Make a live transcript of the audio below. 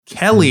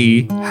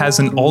Kelly has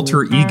an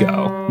alter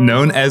ego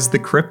known as the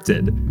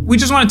Cryptid. We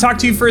just want to talk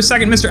to you for a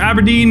second, Mr.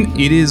 Aberdeen.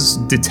 It is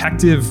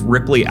Detective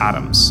Ripley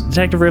Adams.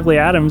 Detective Ripley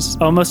Adams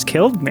almost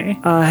killed me.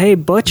 Hey,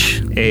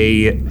 Butch.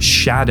 A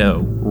shadow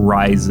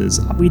rises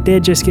up. We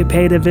did just get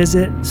paid a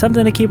visit.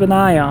 Something to keep an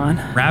eye on.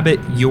 Rabbit,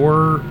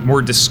 your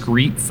more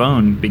discreet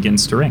phone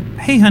begins to ring.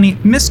 Hey, honey,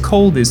 Miss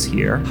Cold is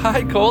here.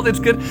 Hi, Cold. It's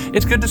good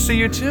to see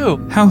you,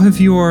 too. How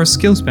have your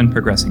skills been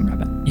progressing,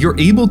 Rabbit? You're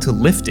able to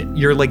lift it.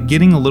 You're like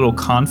getting a little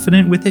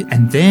confident with it,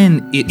 and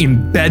then it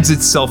embeds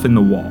itself in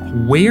the wall.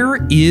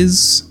 Where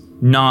is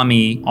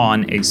Nami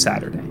on a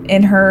Saturday?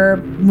 In her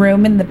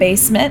room in the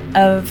basement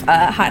of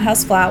Hot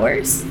House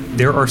Flowers.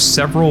 There are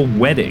several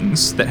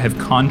weddings that have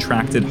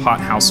contracted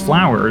Hot House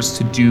Flowers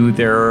to do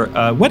their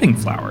wedding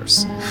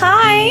flowers.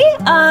 Hi,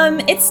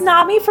 it's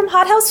Nami from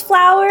Hot House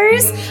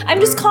Flowers. I'm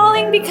just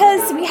calling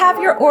because we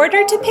have your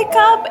order to pick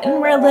up,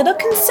 and we're a little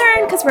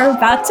concerned because we're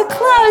about to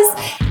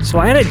close. So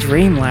I had a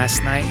dream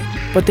last night,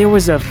 but there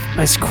was a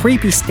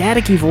creepy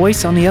staticky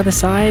voice on the other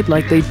side,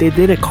 like they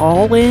did a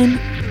call in,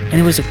 and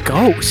it was a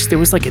ghost. There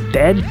was like a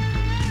dead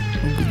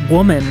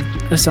woman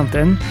or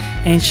something,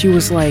 and she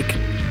was like,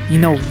 you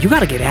know, you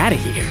gotta get out of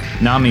here.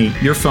 Nami,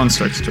 your phone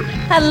starts to ring.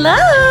 Hello?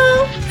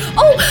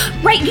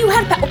 Oh, right, you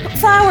had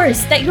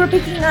flowers that you were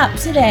picking up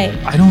today.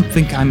 I don't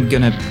think I'm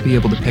gonna be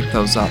able to pick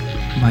those up.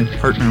 My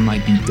partner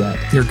might be dead.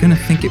 They're gonna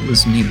think it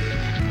was me.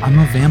 I'm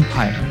a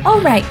vampire.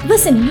 All right,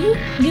 listen,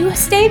 you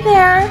stay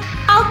there.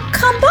 I'll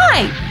come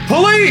by.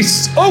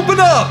 Police, open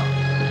up!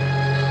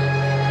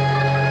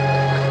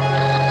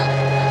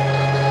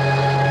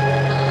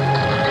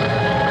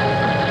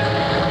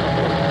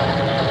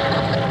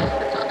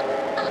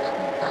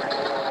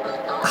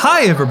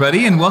 Hi,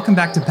 everybody, and welcome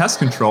back to Pest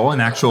Control, an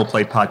actual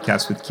play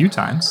podcast with Q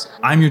Times.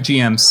 I'm your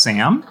GM,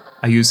 Sam.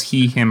 I use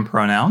he, him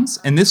pronouns,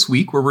 and this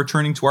week we're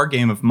returning to our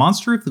game of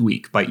Monster of the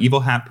Week by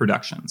Evil Hat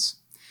Productions.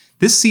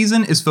 This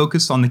season is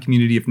focused on the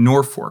community of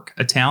Norfolk,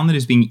 a town that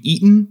is being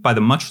eaten by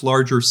the much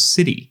larger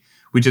city,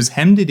 which is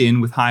hemmed it in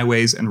with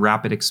highways and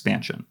rapid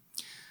expansion.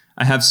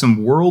 I have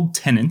some world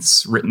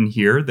tenets written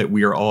here that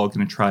we are all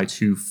going to try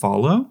to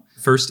follow.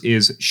 First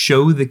is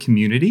show the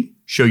community,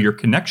 show your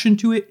connection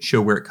to it,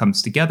 show where it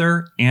comes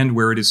together, and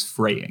where it is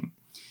fraying.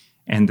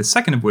 And the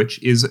second of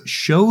which is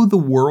show the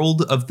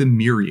world of the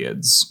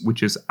myriads,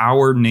 which is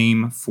our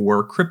name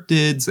for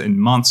cryptids and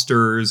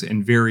monsters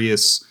and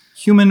various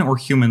human or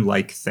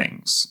human-like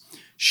things.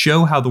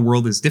 Show how the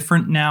world is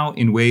different now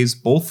in ways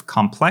both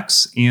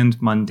complex and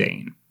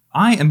mundane.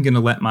 I am going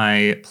to let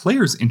my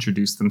players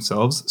introduce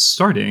themselves,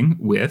 starting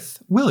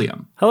with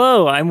William.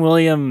 Hello, I'm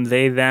William,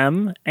 they,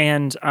 them,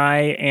 and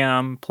I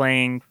am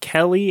playing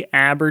Kelly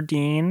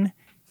Aberdeen,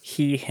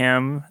 he,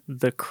 him,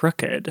 the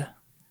Crooked.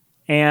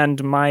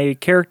 And my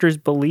character's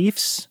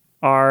beliefs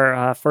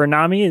are for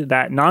Nami,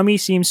 that Nami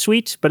seems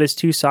sweet, but is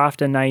too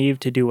soft and naive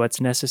to do what's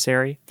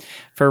necessary.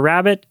 For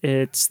Rabbit,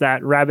 it's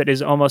that Rabbit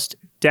is almost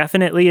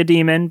definitely a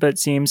demon, but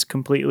seems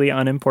completely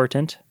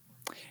unimportant.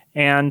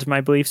 And my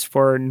beliefs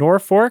for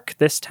Norfolk,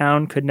 this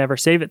town could never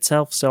save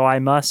itself, so I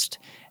must.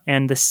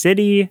 And the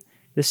city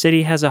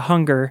has a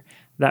hunger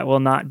that will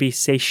not be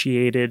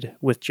satiated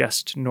with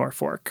just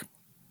Norfolk.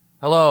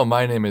 Hello,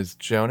 my name is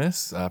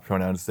Jonas,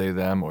 pronouns they,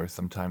 them, or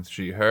sometimes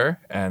she, her,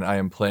 and I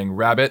am playing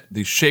Rabbit,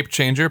 the shape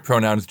changer,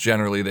 pronouns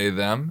generally they,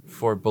 them.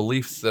 For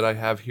beliefs that I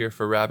have here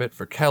for Rabbit,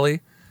 for Kelly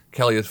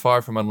is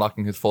far from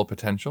unlocking his full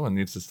potential and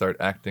needs to start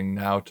acting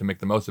now to make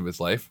the most of his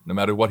life, no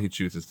matter what he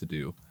chooses to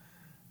do.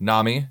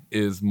 Nami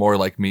is more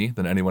like me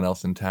than anyone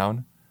else in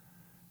town.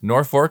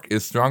 Norfolk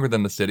is stronger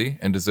than the city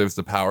and deserves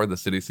the power the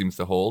city seems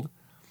to hold.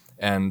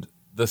 And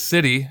the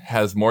city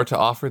has more to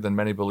offer than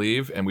many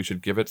believe, and we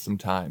should give it some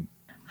time.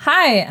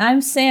 Hi,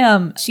 I'm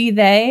Sam, she,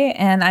 they,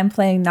 and I'm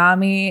playing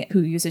Nami,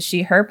 who uses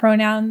she, her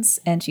pronouns,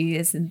 and she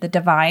is in the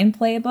Divine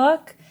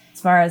playbook. As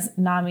far as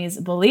Nami's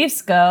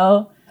beliefs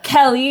go,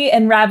 Kelly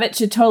and Rabbit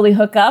should totally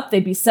hook up.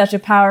 They'd be such a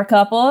power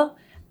couple.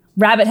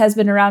 Rabbit has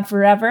been around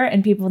forever,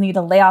 and people need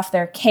to lay off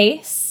their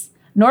case.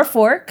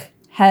 Norfolk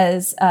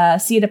has a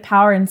seed of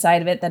power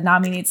inside of it that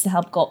Nami needs to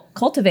help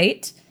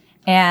cultivate.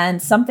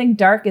 And something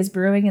dark is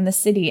brewing in the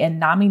city, and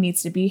Nami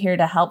needs to be here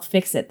to help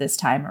fix it this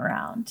time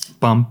around.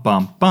 Bum,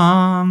 bum,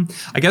 bum.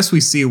 I guess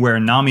we see where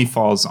Nami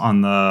falls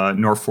on the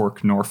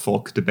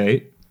Norfolk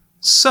debate.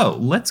 So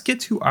let's get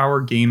to our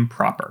game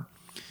proper.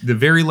 The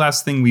very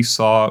last thing we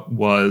saw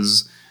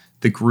was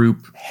the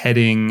group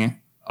heading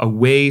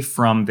away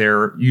from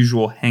their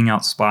usual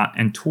hangout spot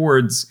and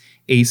towards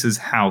Ace's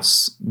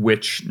house,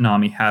 which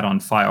Nami had on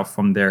file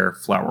from their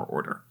flower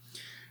order.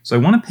 So I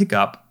want to pick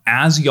up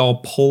as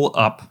y'all pull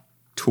up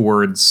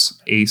towards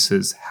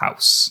Ace's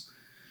house.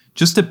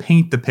 Just to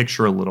paint the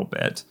picture a little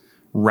bit,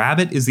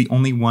 Rabbit is the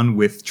only one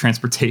with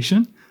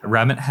transportation.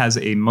 Rabbit has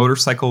a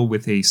motorcycle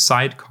with a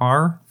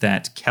sidecar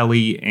that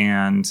Kelly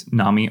and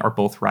Nami are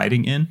both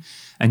riding in,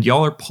 and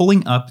y'all are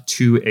pulling up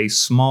to a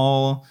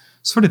small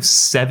sort of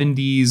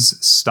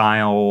 70s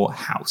style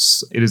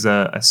house. It is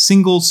a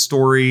single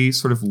story,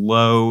 sort of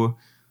low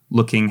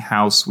looking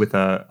house with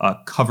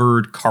a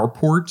covered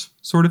carport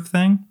sort of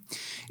thing.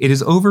 It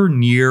is over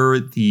near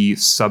the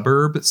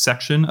suburb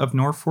section of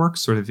Norfolk,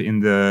 sort of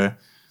in the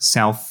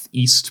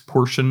southeast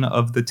portion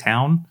of the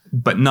town,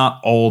 but not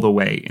all the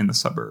way in the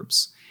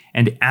suburbs.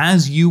 And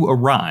as you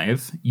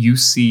arrive, you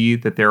see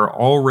that there are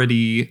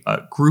already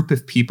a group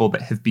of people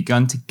that have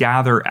begun to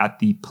gather at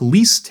the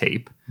police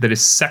tape that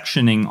is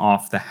sectioning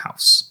off the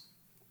house.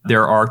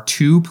 There are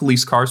 2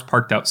 police cars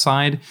parked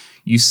outside.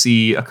 You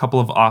see a couple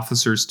of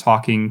officers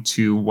talking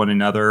to one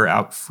another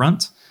out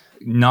front.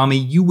 Nami,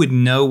 you would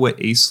know what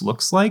Ace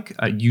looks like.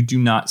 You do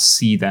not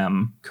see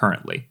them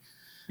currently.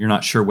 You're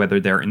not sure whether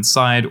they're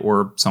inside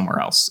or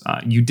somewhere else.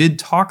 You did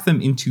talk them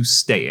into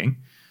staying,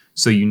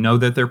 so you know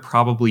that they're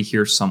probably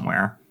here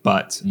somewhere,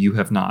 but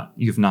you've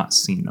not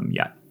seen them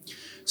yet.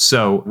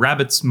 So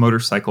Rabbit's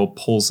motorcycle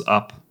pulls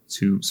up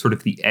to sort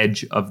of the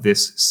edge of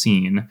this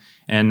scene,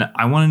 and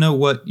I want to know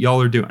what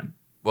y'all are doing.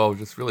 Well,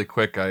 just really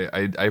quick,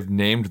 I've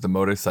named the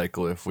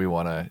motorcycle if we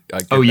want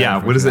to. Oh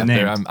yeah, what is it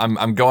named?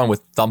 I'm going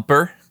with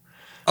Thumper.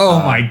 Oh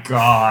my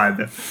God.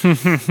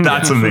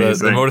 That's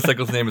amazing. The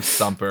motorcycle's name is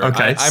Thumper.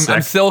 Okay.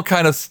 I'm still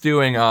kind of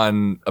stewing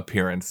on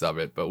appearance of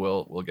it, but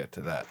we'll get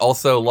to that.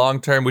 Also, long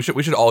term, we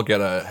should all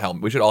get a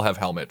helmet. We should all have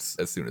helmets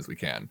as soon as we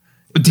can.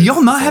 Do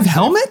y'all not have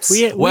helmets?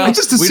 Well, I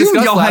just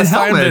assumed y'all had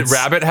helmets. That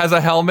Rabbit has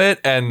a helmet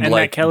and like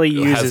that Kelly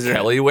uses has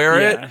Kelly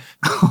wear it.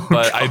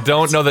 But I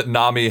don't know that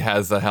Nami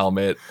has a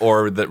helmet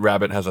or that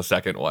Rabbit has a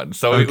second one.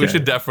 So we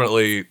should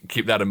definitely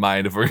keep that in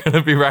mind if we're going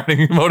to be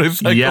riding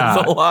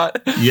motorcycles a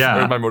lot.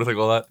 Yeah. Or my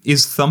motorcycle a lot.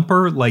 Is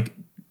Thumper, like,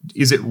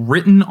 is it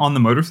written on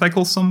the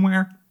motorcycle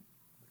somewhere?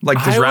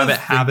 Like, does Rabbit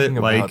have it?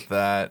 Like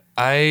that.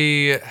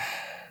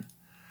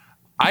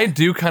 I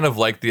do kind of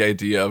like the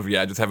idea of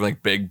just having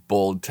like big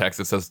bold text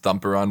that says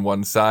Thumper on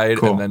one side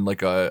and then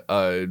like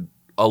a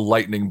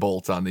lightning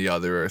bolt on the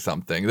other or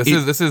something.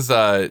 This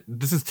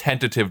is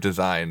tentative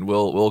design.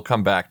 We'll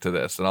come back to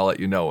this and I'll let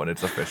you know when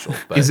it's official.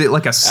 But is it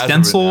like a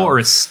stencil or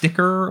a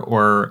sticker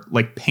or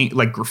like paint,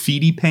 like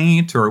graffiti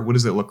paint, or what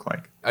does it look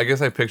like? I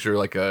guess I picture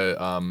like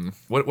a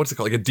what's it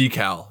called, like a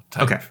decal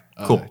type.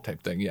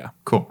 Type thing. Yeah,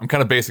 cool. I'm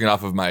kind of basing it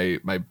off of my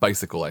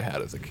bicycle I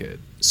had as a kid.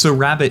 So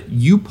Rabbit,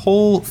 you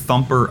pull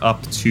Thumper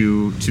up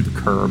to the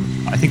curb,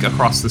 I think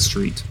across the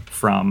street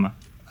from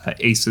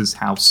Ace's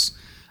house.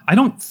 I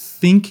don't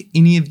think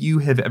any of you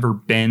have ever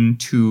been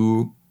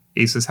to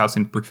Ace's house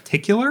in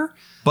particular,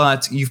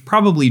 but you've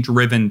probably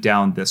driven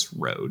down this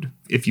road.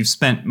 If you've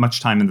spent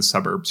much time in the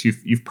suburbs,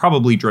 you've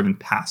probably driven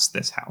past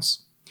this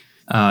house.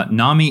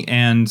 Nami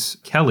and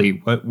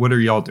Kelly, what are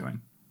y'all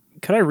doing?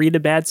 Could I read a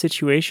bad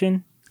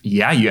situation?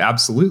 Yeah, you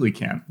absolutely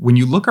can. When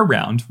you look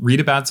around,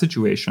 read a bad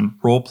situation,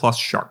 roll plus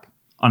sharp.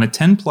 On a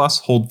 10 plus,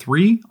 hold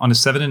 3. On a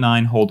 7 to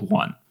 9, hold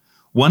 1.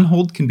 One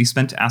hold can be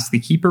spent to ask the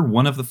keeper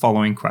one of the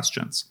following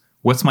questions.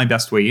 What's my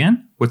best way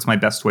in? What's my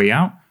best way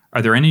out?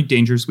 Are there any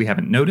dangers we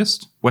haven't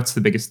noticed? What's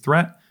the biggest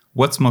threat?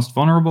 What's most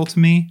vulnerable to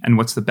me? And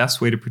what's the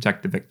best way to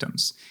protect the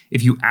victims?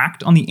 If you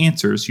act on the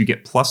answers, you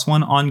get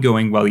 +1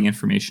 ongoing while the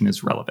information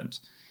is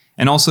relevant.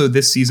 And also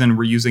this season,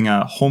 we're using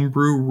a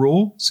homebrew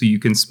rule, so you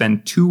can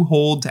spend 2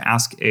 hold to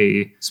ask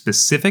a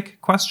specific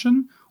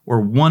question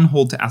or 1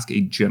 hold to ask a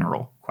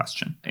general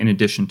question, in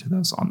addition to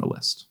those on the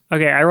list.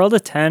 Okay, I rolled a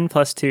 10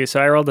 plus 2, so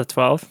I rolled a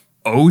 12.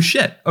 Oh,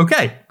 shit.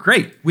 Okay,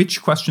 great.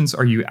 Which questions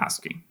are you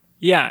asking?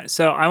 Yeah,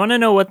 so I want to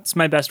know what's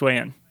my best way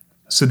in.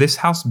 So this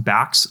house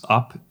backs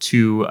up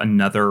to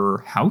another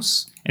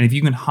house. And if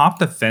you can hop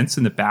the fence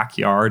in the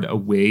backyard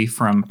away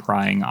from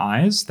prying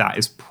eyes, that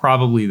is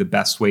probably the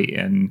best way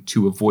in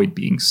to avoid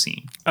being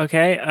seen.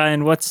 Okay,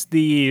 and what's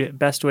the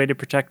best way to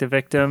protect the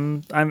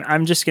victim?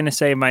 I'm just going to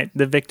say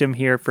the victim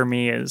here for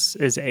me is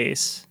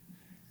Ace.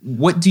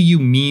 What do you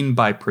mean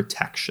by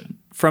protection?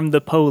 From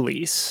the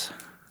police.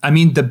 I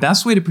mean, the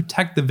best way to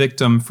protect the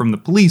victim from the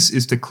police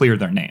is to clear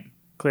their name.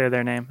 Clear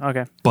their name.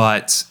 Okay.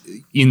 But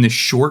in the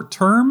short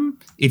term,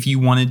 if you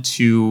wanted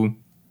to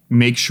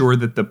make sure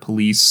that the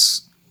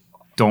police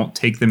don't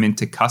take them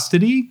into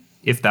custody,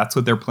 if that's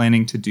what they're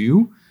planning to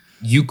do,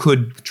 you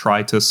could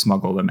try to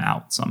smuggle them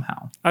out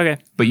somehow. Okay.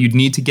 But you'd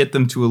need to get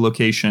them to a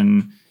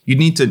location. You'd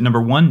need to,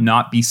 number 1,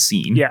 not be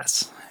seen.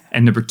 Yes.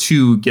 And number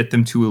 2, get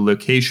them to a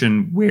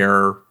location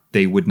where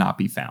they would not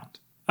be found.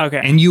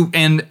 Okay.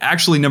 And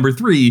actually, number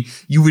 3,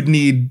 you would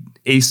need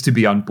Ace to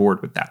be on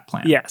board with that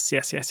plan. Yes.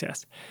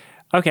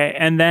 Okay,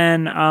 and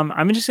then I'm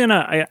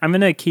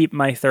gonna keep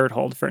my third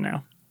hold for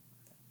now.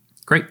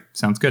 Great,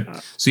 sounds good.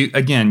 So you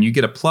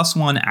get a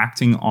 +1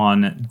 acting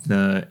on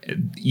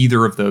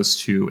either of those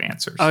 2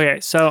 answers. Okay,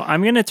 so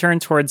I'm gonna turn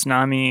towards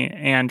Nami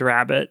and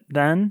Rabbit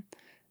then,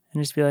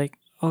 and just be like,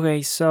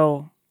 okay,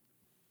 so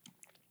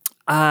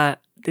I'm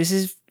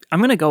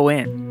gonna go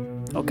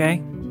in,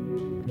 okay?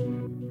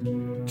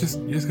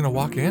 You're just gonna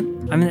walk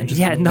in? I'm not.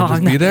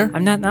 Be there?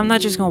 I'm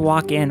not just gonna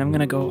walk in. I'm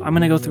gonna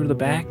go through the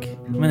back.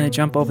 I'm gonna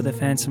jump over the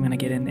fence. I'm gonna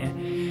get in there.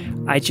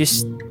 I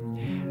just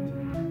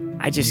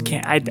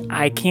can't.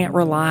 I can't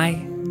rely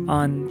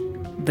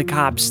on the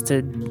cops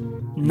to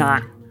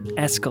not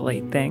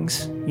escalate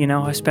things. You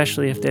know,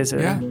 especially if there's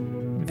a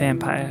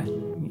vampire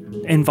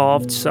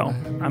involved. So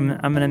I'm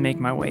gonna make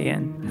my way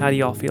in. How do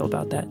y'all feel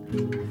about that?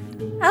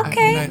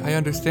 Okay. I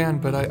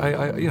understand, but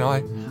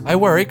I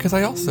worry because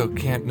I also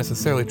can't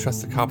necessarily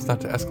trust the cops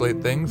not to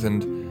escalate things,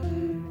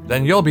 and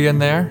then you'll be in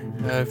there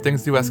if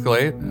things do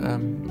escalate.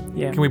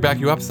 Yeah. Can we back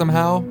you up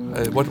somehow?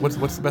 What's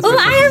the best Well, way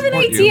I to have an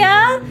support you?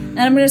 idea, and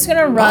I'm just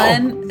gonna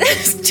run,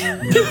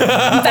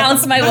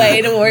 bounce my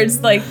way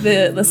towards like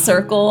the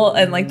circle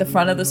and like the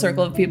front of the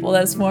circle of people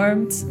that's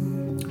formed.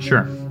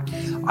 Sure.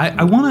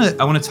 I want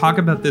to talk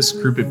about this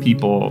group of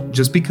people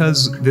just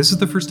because this is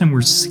the first time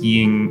we're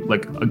seeing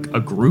like a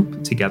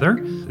group together.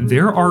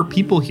 There are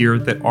people here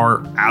that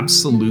are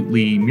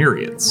absolutely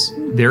myriads.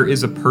 There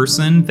is a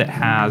person that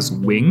has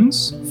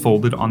wings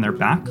folded on their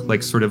back,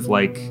 like sort of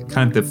like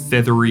kind of the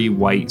feathery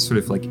white, sort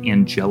of like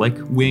angelic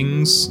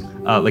wings,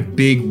 like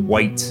big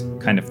white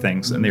kind of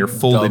things, and they are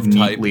folded Dove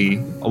type. neatly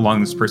along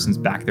this person's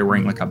back. They're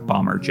wearing like a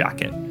bomber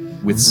jacket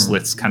with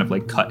slits kind of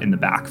like cut in the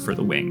back for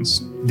the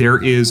wings.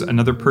 There is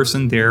another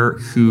person there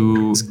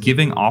who's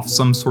giving off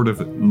some sort of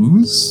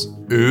ooze.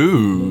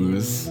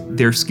 Ooze.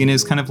 Their skin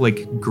is kind of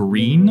like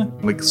green,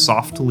 like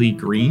softly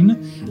green,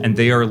 and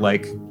they are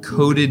like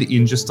coated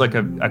in just like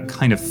a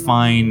kind of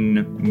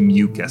fine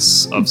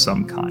mucus of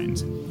some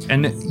kind.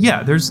 And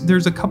yeah,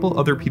 there's a couple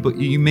other people.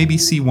 You maybe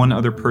see one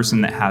other person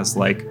that has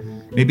like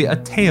maybe a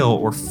tail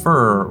or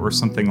fur or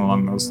something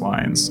along those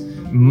lines.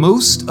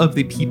 Most of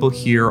the people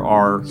here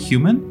are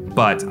human,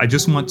 but I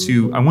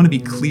want to be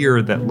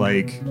clear that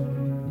like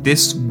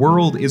this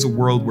world is a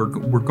world where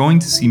we're going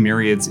to see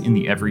myriads in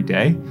the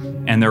everyday,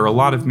 and there are a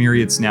lot of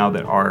myriads now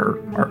that are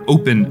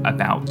open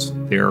about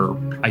their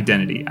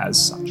identity as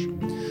such.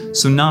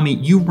 So Nami,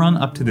 you run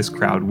up to this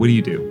crowd. What do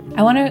you do?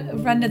 I want to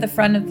run to the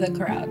front of the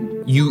crowd.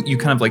 You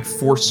kind of like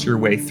force your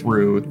way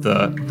through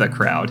the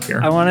crowd here.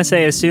 I want to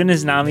say as soon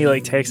as Nami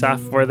like takes off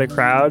for the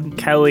crowd,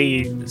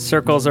 Kelly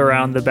circles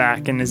around the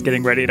back and is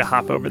getting ready to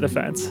hop over the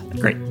fence.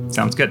 Great.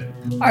 Sounds good.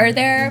 Are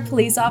there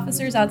police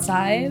officers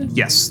outside?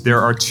 Yes,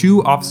 there are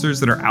two officers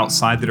that are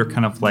outside that are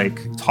kind of like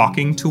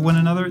talking to one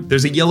another.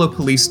 There's a yellow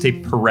police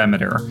tape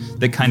perimeter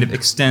that kind of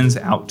extends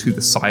out to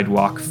the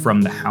sidewalk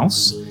from the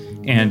house.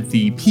 And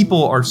the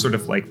people are sort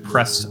of like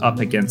pressed up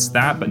against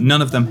that, but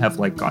none of them have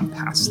like gone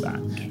past that.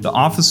 The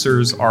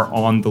officers are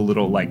on the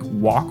little like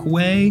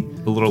walkway,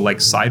 the little like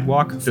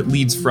sidewalk that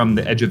leads from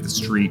the edge of the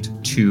street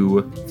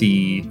to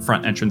the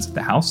front entrance of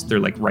the house. They're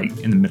like right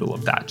in the middle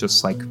of that,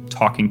 just like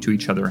talking to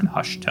each other in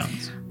hushed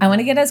tones. I want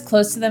to get as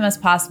close to them as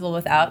possible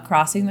without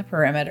crossing the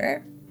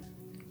perimeter.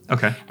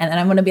 Okay. And then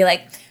I'm going to be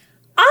like,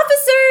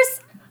 officers,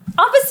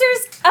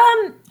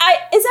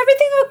 is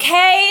everything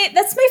okay?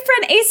 That's my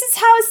friend Ace's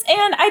house,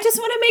 and I just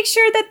want to make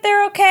sure that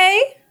they're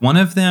okay. One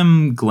of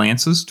them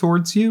glances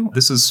towards you.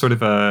 This is sort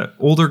of a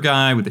older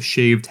guy with a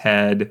shaved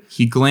head.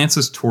 He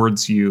glances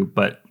towards you,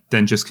 but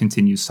then just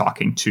continues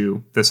talking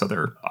to this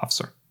other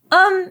officer.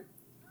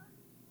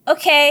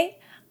 Okay.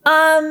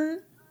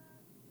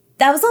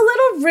 That was a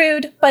little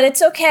rude, but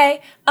it's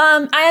okay.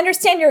 I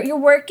understand you're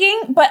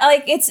working, but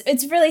like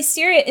it's really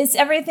serious. It's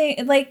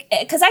everything like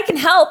because I can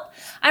help.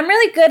 I'm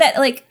really good at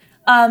like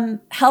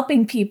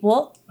helping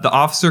people. The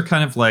officer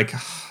kind of like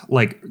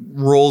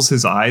rolls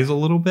his eyes a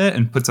little bit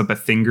and puts up a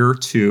finger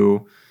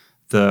to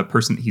the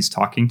person that he's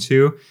talking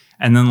to,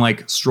 and then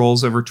like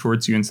strolls over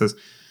towards you and says,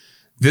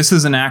 "This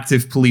is an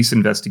active police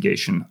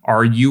investigation.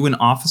 Are you an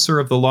officer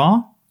of the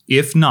law?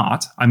 If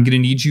not, I'm going to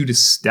need you to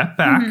step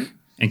back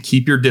and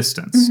keep your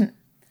distance."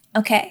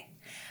 Okay.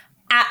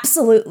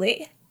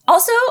 Absolutely.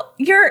 Also,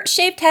 your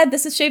shaved head,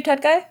 this is shaved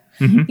head guy.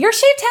 Your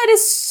shaved head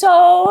is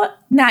so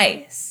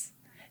nice.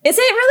 Is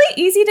it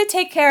really easy to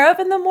take care of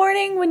in the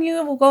morning when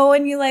you go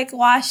and you like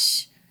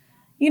wash?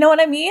 You know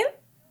what I mean?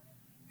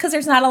 Because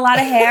there's not a lot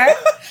of hair.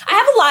 I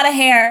have a lot of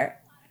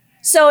hair.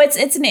 So it's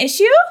an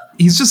issue?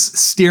 He's just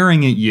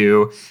staring at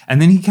you,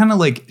 and then he kind of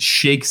like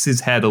shakes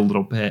his head a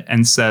little bit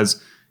and says,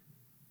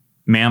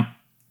 "Ma'am,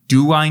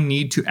 do I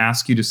need to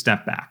ask you to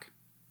step back?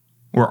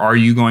 Or are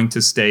you going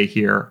to stay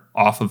here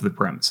off of the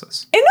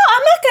premises?" No,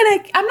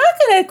 I'm not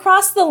gonna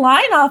cross the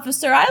line,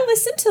 officer. I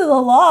listen to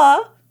the law.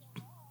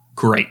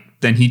 Great.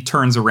 Then he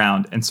turns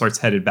around and starts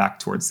headed back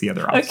towards the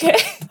other officer. Okay.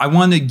 I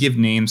want to give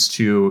names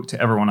to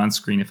everyone on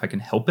screen if I can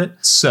help it.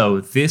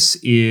 So this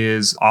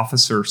is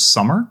Officer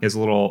Summer. He has a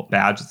little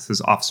badge that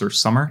says Officer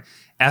Summer.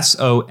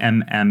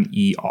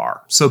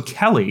 Sommer. So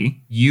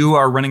Kelly, you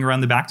are running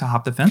around the back to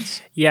hop the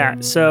fence? Yeah,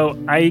 so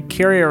I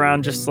carry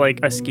around just like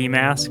a ski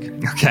mask.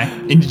 Okay.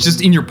 And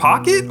just in your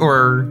pocket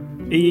or?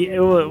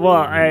 Well,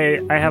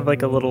 I have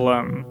like a little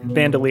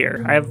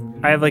bandolier.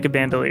 I have like a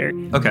bandolier.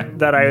 Okay.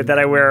 That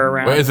I wear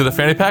around. Wait, is it a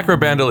fanny pack or a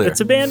bandolier?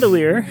 It's a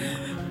bandolier.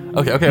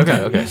 Okay.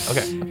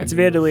 It's a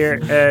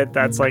bandolier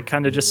that's like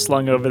kind of just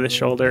slung over the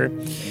shoulder,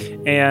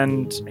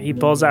 and he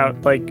pulls out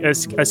like a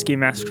ski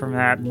mask from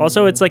that.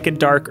 Also, it's like a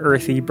dark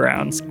earthy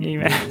brown ski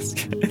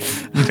mask.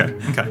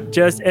 Okay.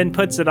 Just and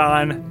puts it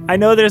on. I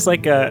know there's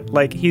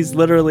like he's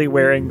literally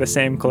wearing the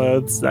same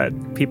clothes that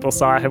people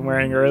saw him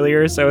wearing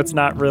earlier, so it's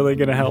not really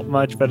gonna help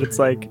much. But it's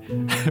like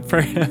for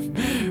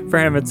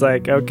him, it's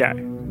like okay.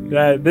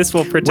 This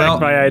will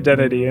protect my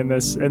identity in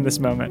this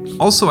moment.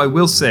 Also, I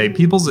will say,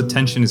 people's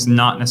attention is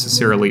not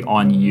necessarily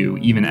on you,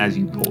 even as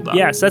you pulled up.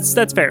 Yes,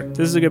 that's fair.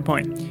 This is a good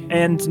point.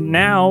 And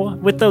now,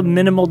 with the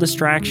minimal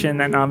distraction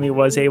that Nami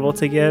was able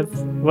to give,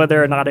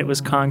 whether or not it was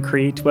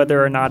concrete,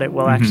 whether or not it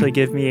will actually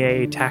give me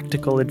a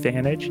tactical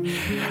advantage,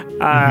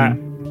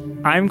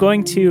 I'm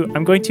going to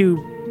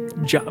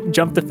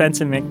jump the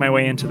fence and make my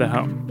way into the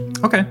home.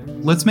 Okay,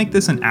 let's make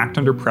this an act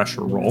under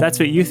pressure roll. That's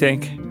what you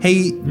think.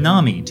 Hey,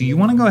 Nami, do you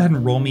want to go ahead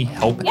and roll me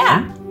help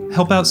Yeah. out?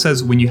 Help out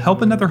says, when you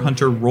help another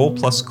hunter, roll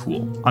plus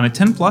cool. On a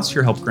 10 plus,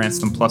 your help grants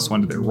them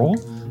 +1 to their roll.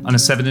 On a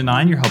 7 to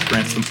 9, your help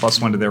grants them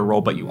 +1 to their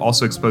roll, but you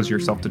also expose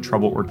yourself to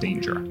trouble or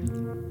danger.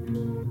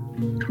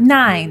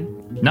 9.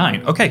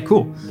 9. Okay,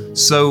 cool.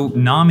 So,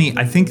 Nami,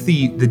 I think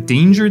the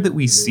danger that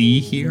we see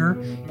here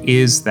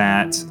is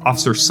that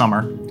Officer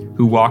Summer,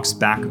 who walks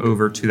back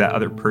over to that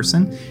other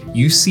person,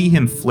 you see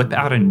him flip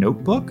out a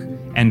notebook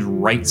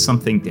and write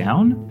something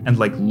down and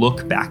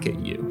look back at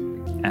you.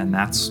 And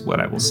that's what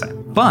I will say.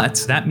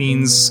 But that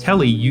means,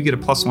 Kelly, you get a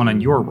 +1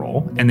 on your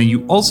roll, and then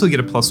you also get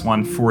a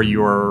 +1 for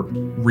your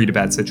read a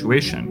bad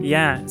situation.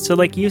 Yeah, so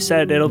like you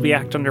said, it'll be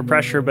act under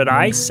pressure, but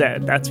I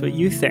said that's what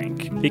you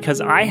think, because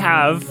I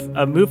have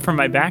a move from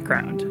my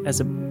background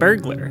as a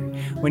burglar.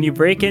 When you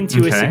break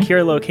into a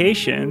secure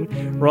location,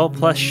 roll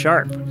plus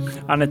sharp.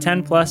 On a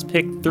 10 plus,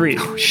 pick 3.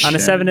 On a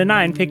 7 to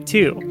 9, pick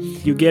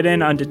 2. You get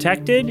in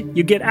undetected,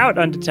 you get out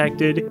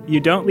undetected, you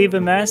don't leave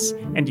a mess,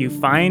 and you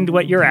find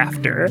what you're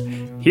after.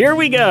 Here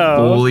we go.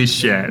 Holy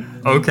shit.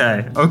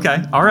 Okay.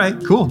 All right,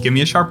 cool. Give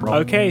me a sharp roll.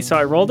 Okay, so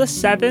I rolled a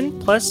 7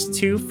 plus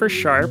 2 for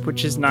sharp,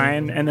 which is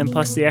 9, and then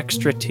plus the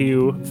extra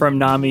 2 from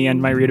Nami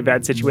and my read a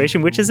bad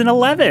situation, which is an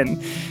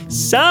 11.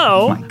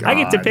 So I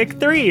get to pick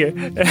 3.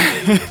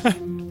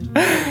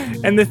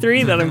 And the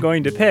 3 that I'm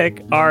going to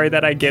pick are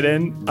that I get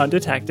in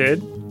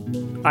undetected,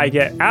 I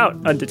get out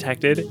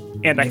undetected,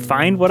 and I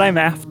find what I'm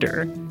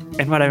after.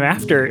 And what I'm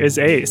after is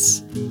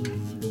Ace.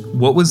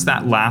 What was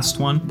that last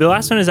one? The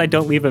last one is I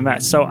don't leave a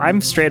mess. So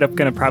I'm straight up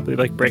going to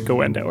probably break a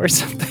window or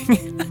something.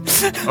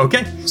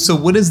 Okay, so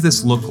what does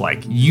this look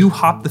like? You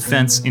hop the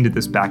fence into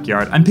this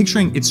backyard. I'm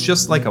picturing it's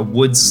just like a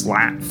wood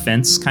slat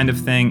fence kind of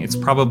thing. It's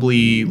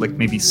probably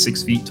maybe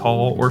 6 feet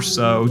tall or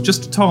so,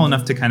 just tall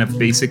enough to kind of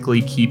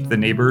basically keep the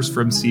neighbors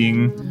from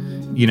seeing,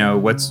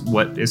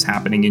 what is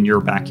happening in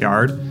your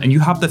backyard. And you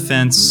hop the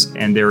fence,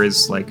 and there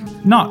is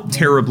not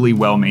terribly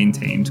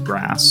well-maintained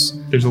grass.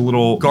 There's a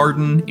little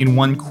garden in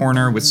one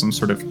corner with some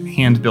sort of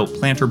hand-built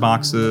planter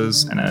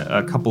boxes and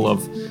a couple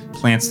of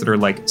plants that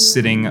are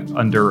sitting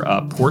under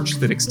a porch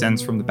that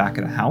extends from the back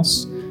of the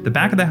house. The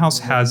back of the house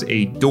has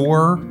a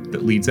door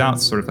that leads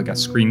out, sort of like a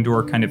screen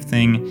door kind of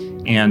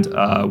thing, and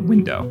a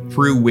window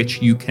through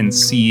which you can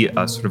see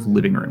a sort of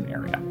living room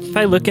area. If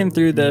I look in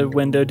through the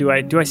window, do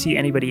I see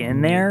anybody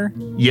in there?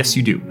 Yes,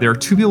 you do. There are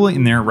 2 people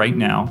in there right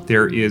now.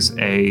 There is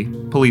a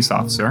police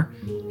officer,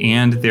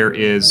 and there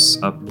is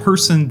a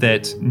person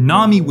that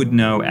Nami would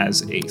know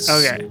as Ace.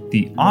 Okay.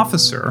 The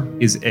officer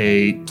is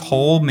a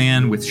tall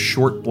man with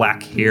short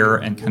black hair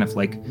and kind of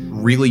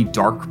really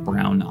dark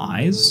brown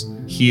eyes.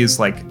 He is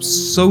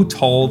so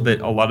tall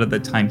that a lot of the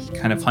time he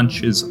kind of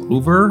hunches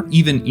over.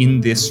 Even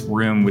in this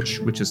room, which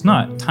is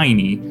not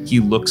tiny, he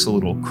looks a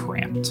little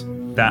cramped.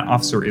 That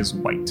officer is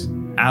white,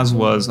 as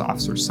was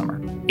Officer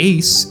Summer.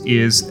 Ace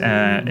is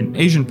an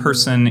Asian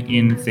person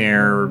in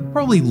their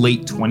probably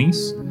late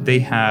 20s. They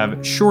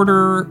have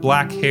shorter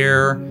black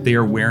hair. They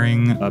are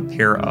wearing a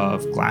pair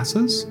of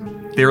glasses.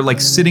 They're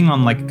sitting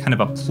on kind of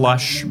a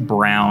plush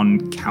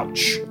brown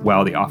couch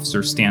while the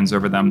officer stands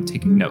over them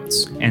taking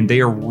notes. And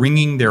they are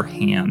wringing their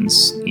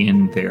hands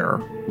in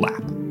their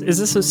lap. Is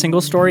this a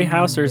single-story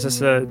house or is this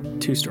a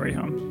 2-story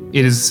home?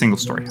 It is a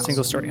single-story house.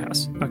 Single-story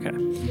house. Okay.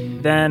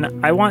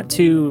 Then I want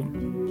to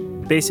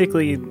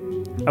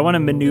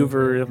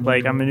maneuver,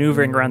 I'm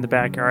maneuvering around the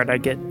backyard. I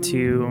get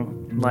to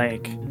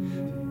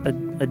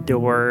a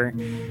door.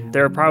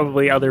 There are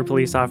probably other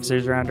police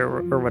officers around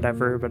or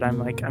whatever, but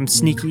I'm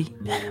sneaky.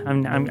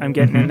 I'm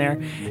getting in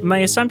there. My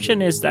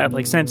assumption is that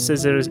since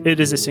it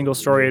is a single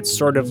story, it's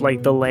sort of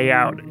the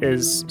layout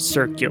is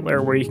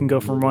circular, where you can go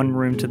from one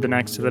room to the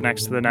next to the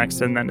next to the next,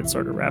 and then it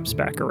sort of wraps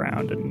back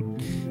around,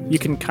 and you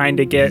can kind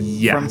of get.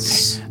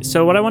 Yes.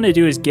 So what I want to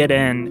do is get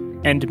in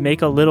and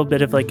make a little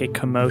bit of a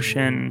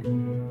commotion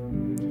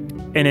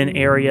in an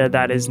area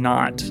that is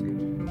not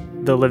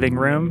the living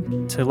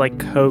room to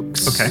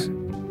coax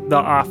the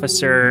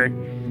officer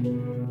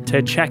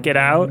to check it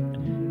out,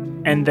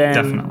 and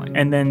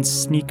then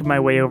sneak my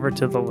way over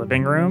to the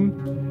living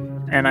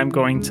room, and I'm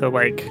going to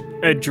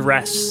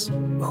address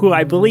who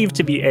I believe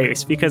to be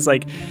Ace, because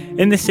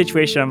in this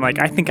situation I'm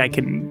I think I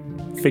can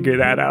figure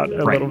that out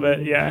a little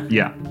bit. Yeah.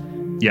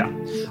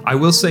 I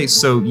will say,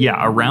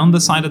 around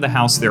the side of the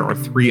house, there are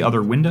 3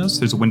 other windows.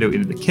 There's a window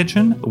into the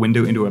kitchen, a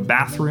window into a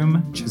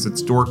bathroom, which has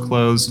its door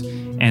closed,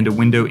 and a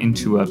window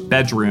into a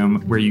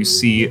bedroom where you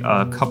see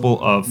a couple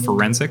of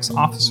forensics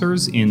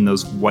officers in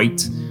those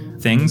white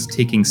things,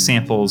 taking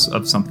samples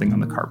of something on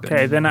the carpet.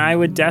 Okay, then I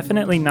would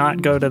definitely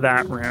not go to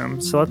that room.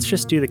 So let's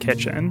just do the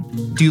kitchen.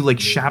 Do you like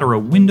shatter a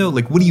window?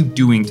 Like, what are you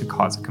doing to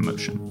cause a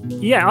commotion?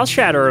 Yeah, I'll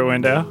shatter a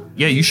window.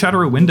 Yeah, you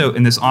shatter a window,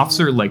 and this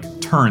officer like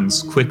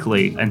turns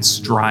quickly and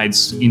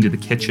strides into the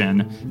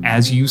kitchen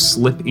as you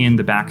slip in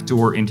the back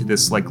door into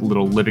this like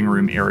little living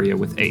room area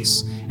with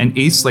Ace. And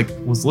Ace like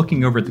was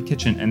looking over at the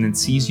kitchen and then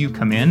sees you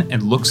come in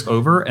and looks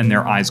over, and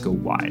their eyes go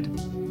wide.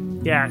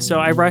 Yeah, so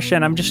I rush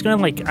in. I'm just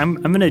gonna like I'm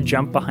gonna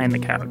jump behind the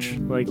couch,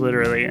 like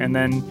literally, and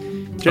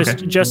then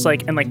just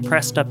like and like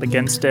pressed up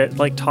against it,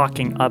 like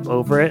talking up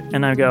over it,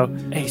 and I go,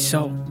 "Hey,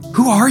 so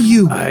Who are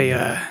you?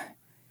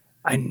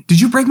 Did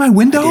you break my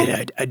window?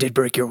 I did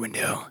break your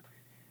window.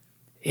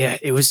 Yeah,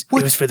 it was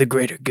for the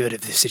greater good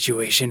of the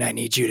situation. I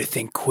need you to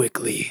think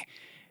quickly,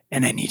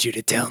 and I need you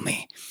to tell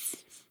me.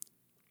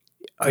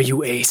 Are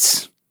you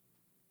Ace?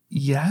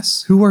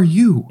 Yes. Who are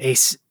you?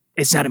 Ace,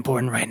 it's not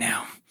important right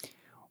now.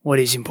 What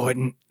is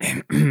important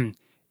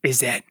is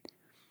that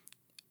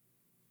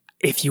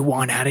if you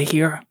want out of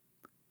here,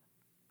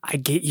 I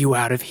get you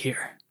out of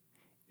here.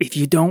 If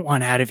you don't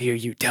want out of here,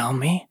 you tell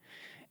me,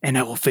 and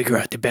I will figure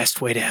out the best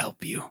way to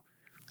help you.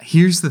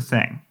 Here's the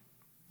thing.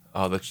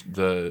 Oh,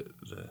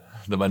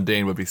 the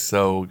mundane would be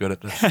so good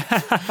at this.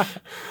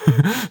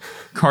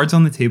 Cards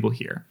on the table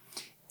here.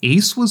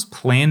 Ace was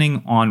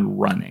planning on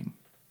running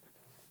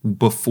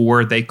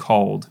before they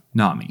called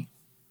Nami.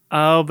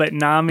 oh, but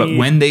Nami." But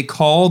when they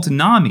called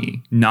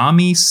Nami,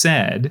 Nami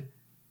said,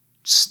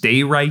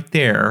 "Stay right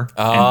there,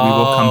 and we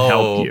will come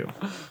help you."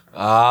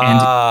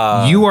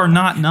 And you are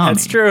not Nami.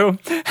 That's true.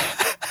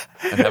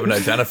 I haven't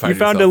identified. You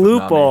found a yourself with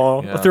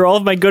loophole Nami. Yeah. through all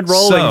of my good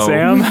rolling, So-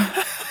 Sam.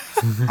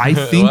 I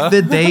think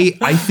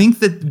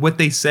that what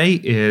they say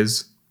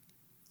is,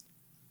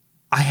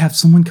 I have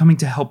someone coming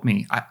to help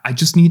me. I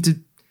just need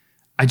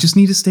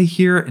to stay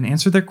here and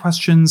answer their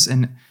questions,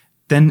 and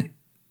then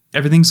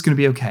everything's going to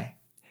be okay.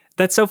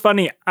 That's so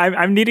funny.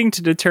 I'm needing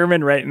to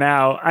determine right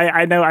now.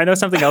 I know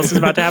something else is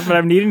about to happen, but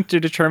I'm needing to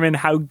determine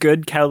how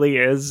good Kelly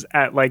is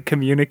at like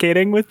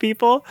communicating with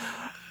people.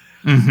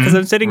 Because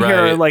I'm sitting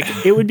here Right.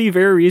 like it would be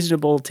very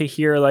reasonable to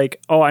hear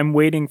like, oh, I'm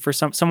waiting for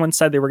someone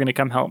said they were going to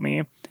come help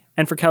me,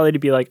 and for Kelly to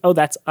be like, oh,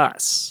 that's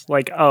us.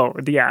 Like, oh,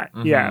 yeah.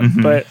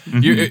 But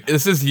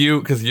This is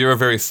you because you're a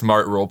very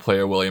smart role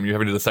player, William. You're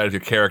having to decide if your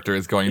character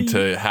is going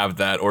to have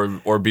that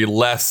or be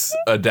less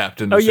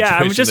adept in the oh situation. yeah,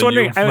 I'm just than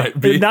wondering. you might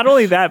be. Not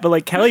only that, but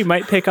like Kelly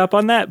might pick up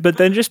on that, but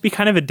then just be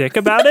kind of a dick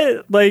about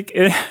it. Like,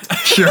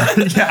 Sure.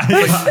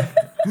 Yeah.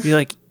 be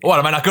like, What,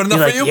 am I not good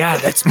enough for you? Yeah,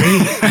 that's me.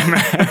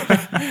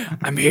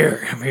 I'm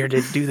here. I'm here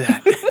to do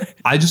that.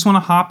 I just want to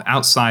hop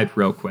outside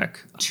real quick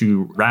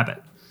to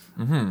Rabbit.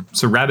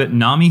 So Rabbit,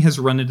 Nami has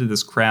run into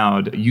this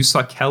crowd. You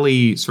saw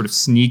Kelly sort of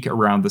sneak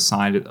around the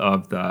side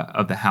of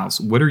the house.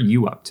 What are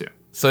you up to?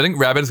 So I think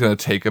Rabbit is going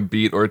to take a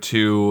beat or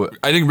two.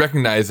 I think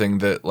recognizing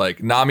that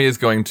like Nami is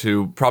going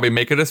to probably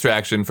make a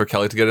distraction for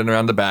Kelly to get in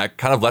around the back,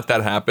 kind of let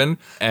that happen,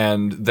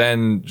 and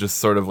then just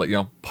sort of like,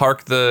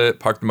 park the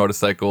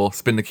motorcycle,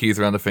 spin the keys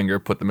around the finger,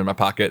 put them in my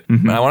pocket.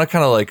 And I want to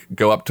kind of like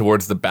go up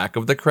towards the back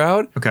of the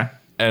crowd. Okay.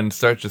 And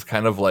start just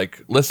kind of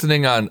like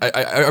listening on.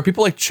 Are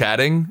people like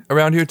chatting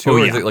around here too? Oh, or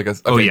yeah. is it like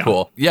Yeah.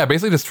 Cool. Yeah,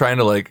 basically just trying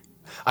to like.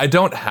 I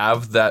don't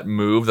have that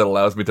move that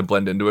allows me to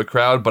blend into a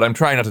crowd, but I'm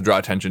trying not to draw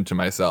attention to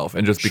myself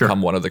and just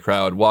become one of the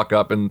crowd. Walk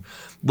up and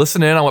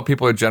listen in on what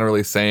people are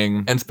generally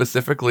saying. And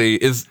specifically,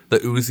 is the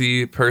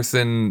Uzi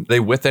person, they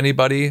with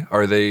anybody?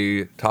 Are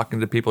they talking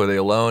to people? Are they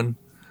alone?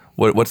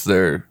 What's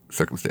their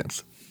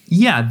circumstance?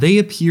 Yeah, they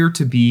appear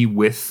to be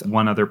with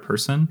one other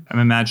person. I'm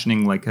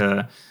imagining like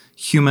a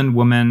human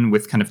woman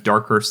with kind of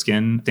darker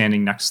skin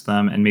standing next to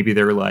them, and maybe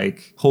they're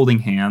like holding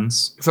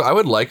hands. So I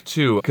would like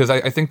to, because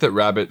I think that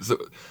Rabbit,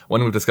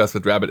 one we've discussed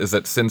with Rabbit is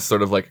that since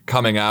sort of like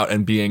coming out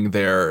and being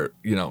their,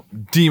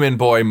 demon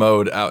boy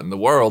mode out in the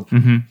world,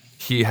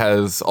 he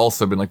has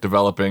also been like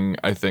developing,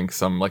 I think,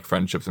 some like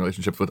friendships and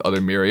relationships with other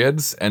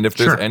myriads. And if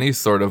there's any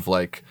sort of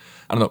like,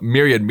 I don't know,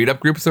 myriad meetup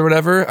groups or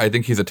whatever, I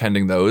think he's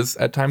attending those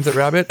at times at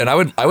Rabbit. And I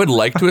would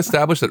like to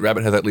establish that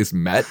Rabbit has at least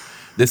met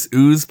this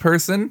ooze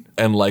person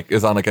and like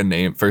is on like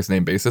a first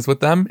name basis with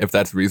them, if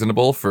that's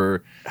reasonable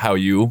for how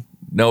you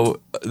know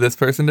this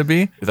person to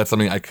be. Is that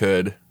something I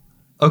could?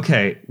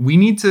 Okay, we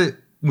need to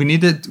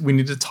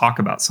talk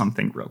about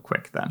something real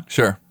quick then.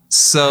 Sure.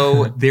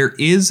 So there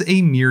is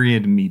a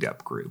myriad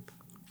meetup group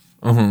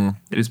that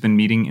has been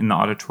meeting in the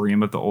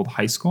auditorium of the old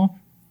high school.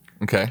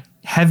 Okay.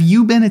 Have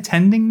you been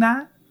attending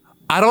that?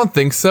 I don't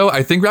think so.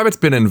 I think Rabbit's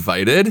been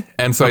invited.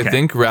 And so I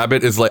think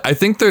Rabbit is like, I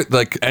think that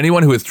like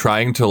anyone who is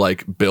trying to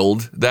like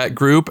build that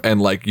group and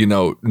like,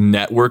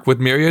 network with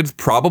myriads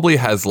probably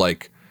has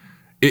like,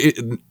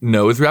 it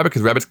knows Rabbit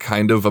because Rabbit's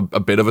kind of a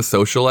bit of a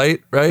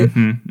socialite, right?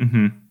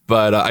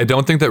 But I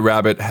don't think that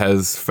Rabbit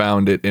has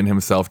found it in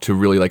himself to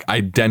really like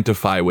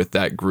identify with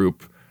that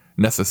group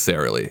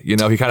necessarily. He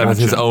kind of has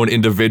his own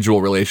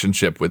individual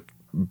relationship with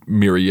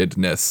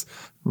myriadness.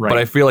 Right. But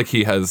I feel like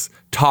he has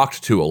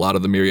talked to a lot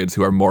of the myriads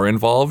who are more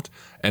involved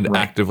and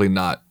actively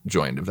not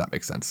joined, if that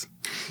makes sense.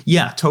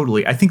 Yeah,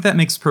 totally. I think that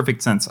makes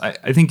perfect sense.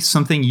 I think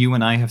something you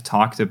and I have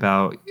talked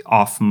about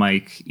off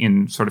mic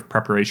in sort of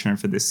preparation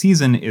for this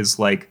season is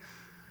like,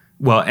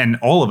 well, and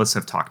all of us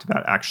have talked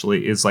about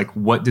actually, is like,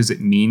 what does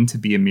it mean to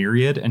be a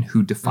myriad and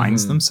who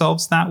defines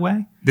themselves that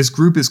way? This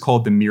group is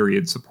called the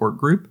Myriad Support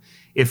Group.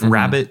 If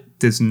Rabbit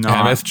does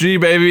not... MSG,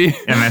 baby!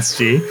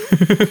 MSG.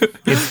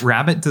 If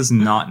Rabbit does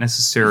not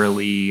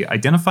necessarily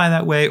identify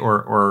that way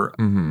or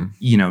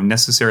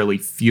necessarily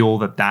feel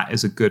that that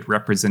is a good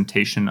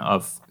representation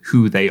of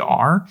who they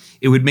are,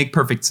 it would make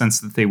perfect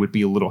sense that they would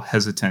be a little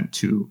hesitant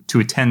to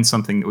attend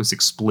something that was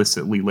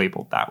explicitly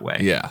labeled that way.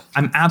 Yeah.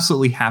 I'm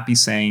absolutely happy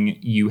saying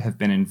you have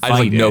been invited. I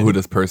like know who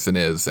this person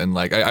is, and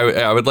like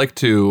I would like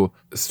to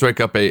strike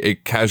up a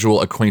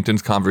casual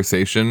acquaintance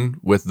conversation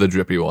with the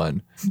drippy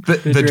one.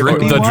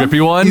 The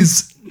drippy one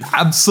is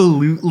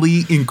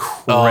absolutely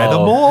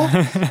incredible.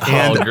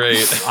 And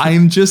great. I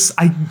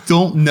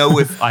don't know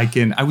if I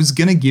can. I was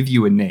gonna give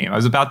you a name. I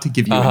was about to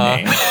give you a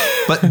name.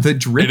 But the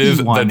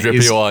drippy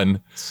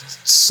one is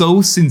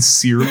so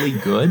sincerely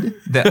good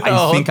that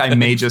I think I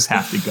may just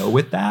have to go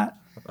with that.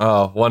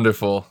 Oh,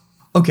 wonderful.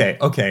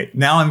 Okay.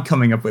 Now I'm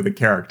coming up with a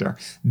character.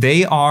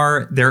 They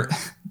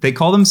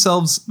call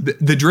themselves,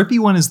 the drippy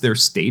one is their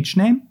stage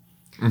name.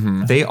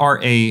 Mm-hmm. They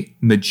are a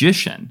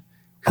magician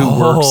who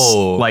works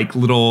like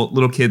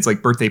little kids,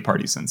 like birthday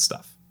parties and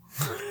stuff.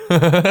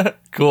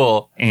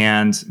 Cool.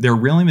 And their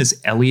real name is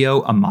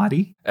Elio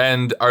Amati.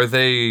 And are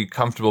they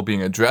comfortable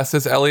being addressed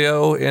as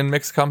Elio in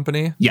mixed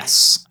company?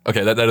 Yes.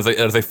 Okay, that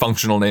is a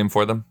functional name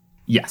for them?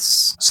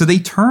 Yes. So they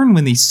turn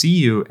when they see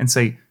you and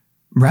say,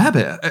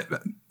 Rabbit,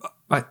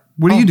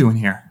 what are you doing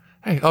here?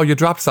 Hey, you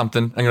dropped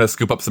something. I'm going to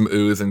scoop up some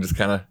ooze and just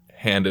kind of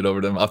hand it over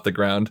to them off the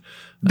ground.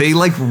 They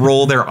like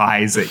roll their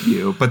eyes at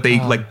you, but they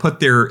like put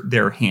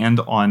their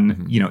hand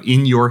on,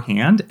 in your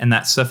hand, and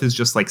that stuff is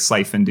just like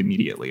siphoned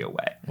immediately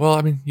away. Well,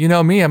 I mean, you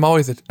know me, I'm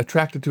always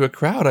attracted to a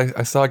crowd.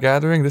 I saw a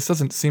gathering. This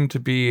doesn't seem to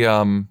be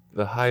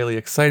the highly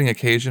exciting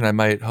occasion I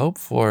might hope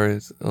for.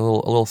 It's a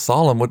little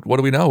solemn. What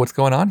do we know? What's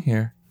going on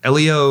here?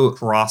 Elio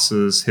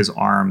crosses his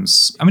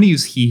arms. I'm going to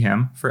use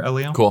him for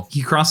Elio. Cool.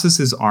 He crosses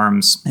his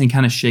arms and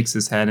kind of shakes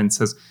his head and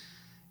says,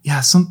 yeah,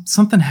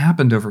 something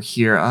happened over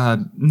here.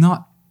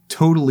 Not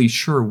totally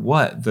sure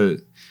what.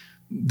 The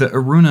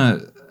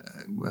Aruna,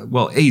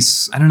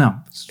 Ace, I don't know.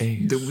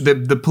 Ace.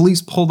 The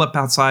police pulled up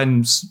outside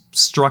and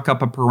struck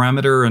up a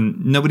perimeter,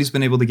 and nobody's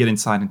been able to get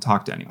inside and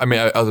talk to anyone. I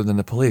mean, other than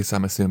the police,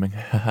 I'm assuming.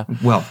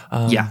 Well,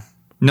 yeah.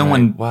 No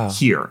one wow.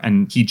 here.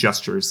 And he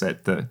gestures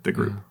at the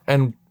group.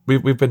 And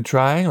we've been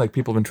trying, like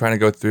people have been trying to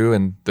go through,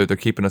 and they're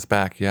keeping us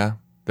back, yeah?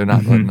 They're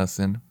not letting us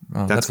in.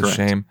 Oh, that's a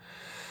shame.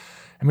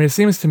 I mean, it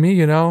seems to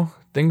me,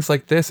 things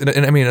like this, and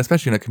I mean,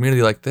 especially in a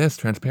community like this,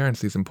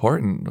 transparency is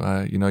important.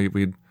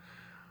 We'd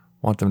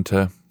want them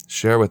to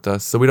share with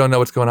us. So we don't know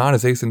what's going on.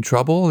 Is Ace in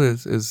trouble?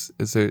 Is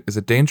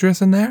it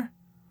dangerous in there?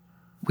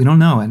 We don't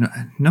know, and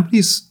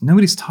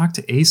nobody's talked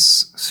to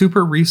Ace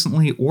super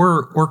recently,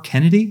 or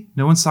Kennedy.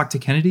 No one's talked to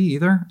Kennedy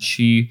either.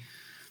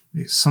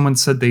 Someone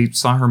said they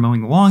saw her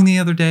mowing the lawn the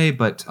other day,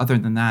 but other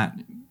than that,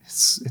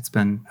 it's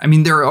been, I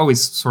mean, they're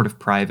always sort of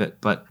private,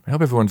 but I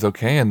hope everyone's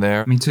okay in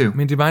there. Me too. I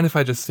mean, do you mind if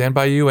I just stand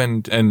by you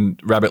and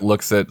Rabbit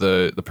looks at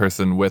the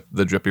person with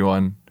the drippy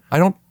one? I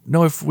don't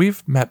know if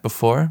we've met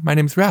before. My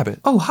name's Rabbit.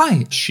 Oh,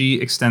 hi.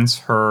 She extends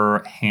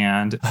her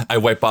hand. I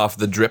wipe off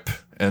the drip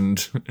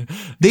and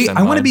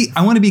I want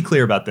to be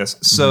clear about this.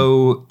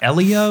 So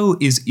Elio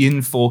is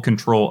in full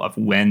control of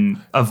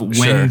when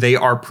Sure. they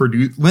are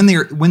produced, when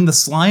the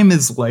slime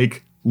is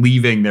like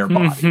leaving their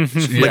body.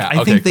 Yeah,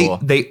 I think cool.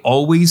 they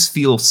always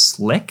feel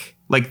slick.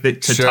 Like to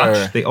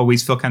touch, they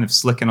always feel kind of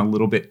slick and a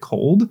little bit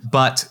cold,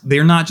 but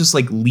they're not just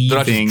like leaving. They're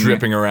not just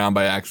dripping around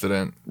by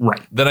accident. Right.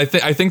 Then I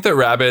think that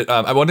Rabbit,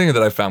 one thing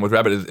that I found with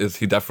Rabbit is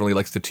he definitely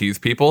likes to tease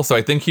people. So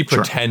I think he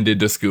pretended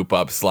to scoop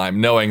up slime,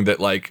 knowing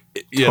that like,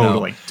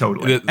 totally.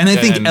 And I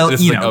think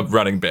this is a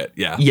running bit.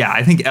 Yeah. Yeah.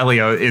 I think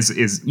Elio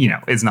is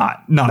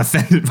not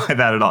offended by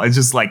that at all. It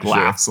just like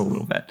laughs a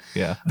little bit.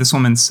 Yeah. This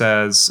woman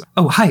says,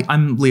 "Oh, hi,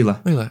 I'm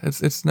Leela." Leela,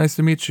 it's nice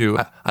to meet you.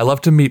 I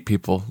love to meet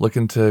people,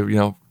 looking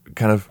to,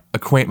 kind of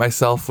acquaint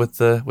myself with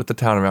the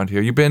town around here.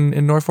 You been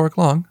in Norfolk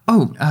long?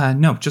 Oh,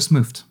 no, just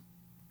moved.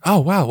 Oh,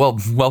 wow. Well,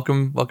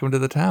 welcome to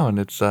the town.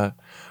 It's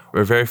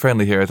we're very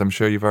friendly here, as I'm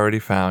sure you've already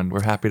found.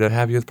 We're happy to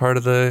have you as part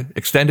of the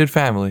extended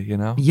family,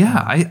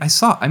 Yeah, I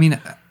saw. I mean,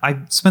 I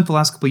spent the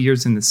last couple of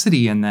years in the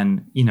city, and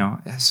then, I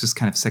was just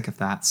kind of sick of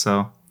that,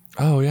 so.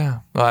 Oh,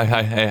 yeah. Well,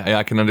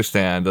 I can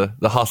understand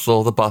the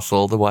hustle, the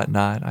bustle, the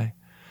whatnot.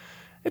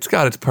 It's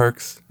got its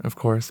perks, of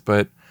course,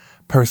 but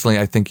personally,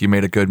 I think you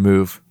made a good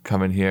move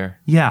coming here.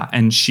 Yeah,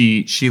 and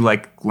she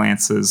like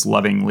glances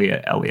lovingly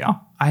at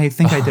Elio. I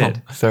think I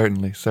did.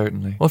 Certainly.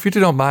 Well, if you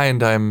don't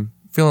mind, I'm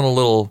feeling a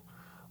little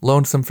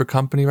lonesome for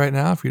company right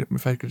now.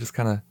 If I could just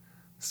kind of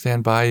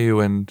stand by you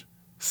and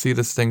see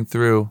this thing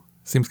through,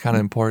 seems kind of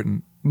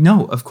important.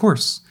 No, of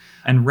course.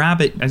 And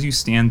Rabbit, as you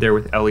stand there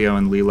with Elio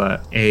and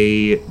Leela,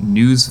 a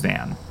news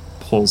van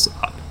pulls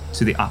up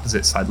to the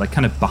opposite side, like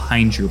kind of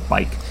behind your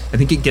bike. I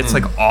think it gets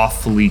like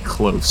awfully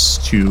close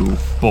to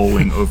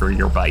bowling over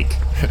your bike.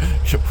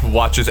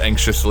 Watches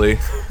anxiously.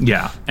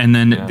 Yeah. And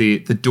then the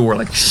door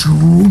like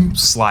shoom,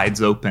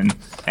 slides open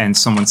and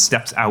someone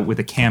steps out with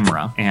a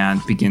camera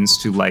and begins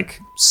to like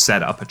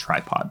set up a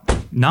tripod.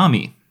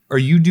 Nami, are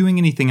you doing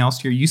anything else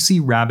here? You see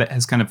Rabbit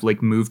has kind of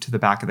like moved to the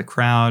back of the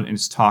crowd and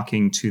is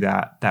talking to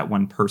that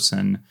one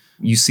person.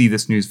 You see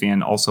this news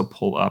van also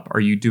pull up. Are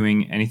you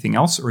doing anything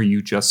else, or are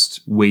you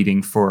just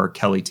waiting for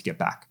Kelly to get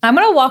back? I'm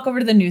going to walk over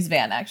to the news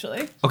van,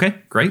 actually. Okay,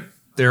 great.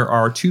 There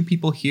are two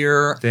people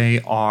here. They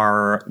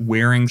are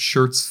wearing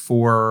shirts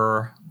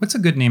for, what's a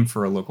good name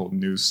for a local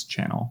news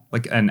channel?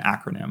 Like an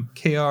acronym,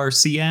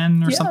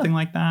 KRCN or something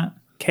like that?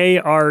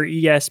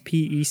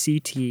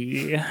 KRESPECT.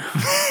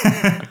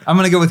 I'm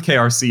going to go with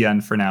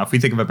KRCN for now. If we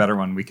think of a better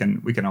one, we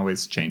can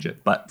always change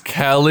it. But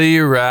Kelly,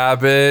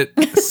 Rabbit,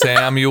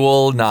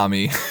 Samuel,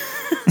 Nami.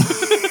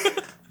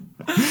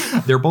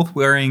 They're both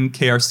wearing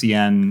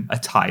KRCN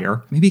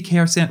attire. Maybe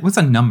KRCN, what's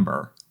a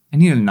number? I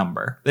need a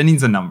number. That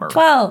needs a number.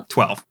 12.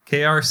 12.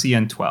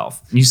 KRCN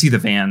 12. And you see the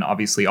van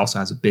obviously also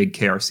has a big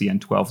KRCN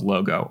 12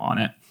 logo on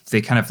it.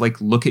 They kind of like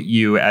look at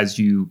you as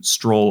you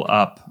stroll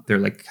up. They're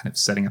like kind of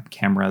setting up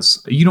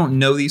cameras. You don't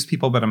know these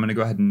people, but I'm going to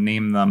go ahead and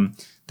name them.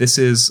 This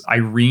is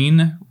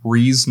Irene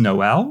Rees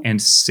Noel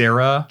and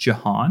Sarah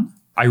Jahan.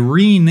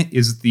 Irene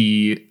is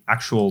the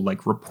actual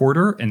like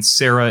reporter and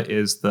Sarah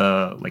is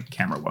the like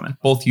camera woman.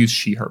 Both use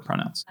she, her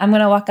pronouns. I'm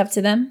going to walk up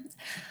to them.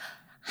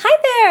 Hi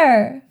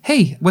there.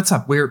 Hey, what's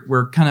up?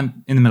 We're kind of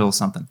in the middle of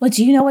something. Well,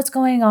 do you know what's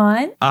going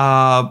on?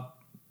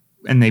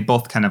 And they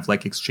both kind of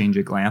like exchange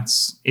a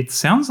glance. It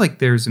sounds like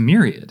there's a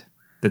myriad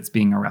that's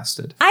being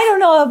arrested. I don't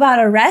know about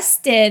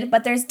arrested,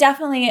 but there's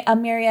definitely a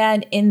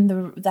myriad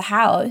in the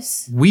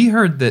house. We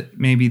heard that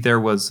maybe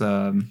there was,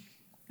 and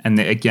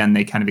they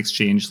kind of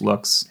exchanged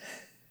looks.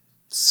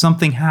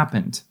 Something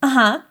happened.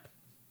 Uh-huh.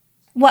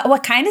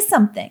 What kind of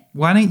something?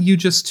 Why don't you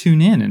just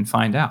tune in and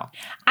find out?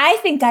 I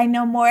think I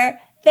know more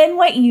than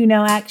what you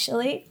know,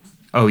 actually.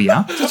 Oh,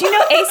 yeah? Did you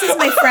know Ace is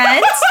my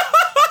friend?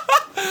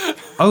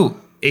 Oh,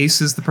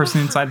 Ace is the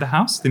person inside the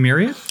house, the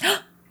myriad?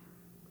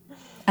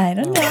 I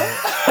don't know.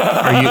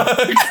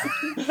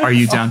 Are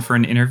you down for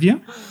an interview?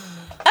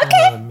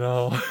 Okay. Oh,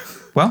 no.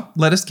 Well,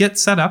 let us get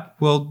set up.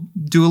 We'll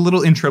do a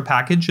little intro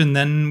package and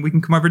then we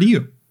can come over to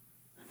you.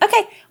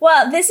 Okay.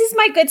 Well, this is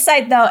my good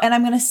side, though, and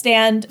I'm going to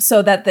stand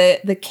so that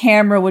the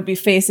camera would be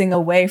facing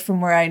away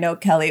from where I know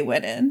Kelly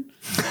went in.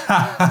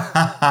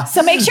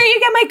 So make sure you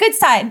get my good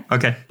side.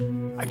 Okay.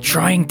 I'm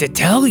trying to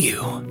tell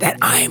you that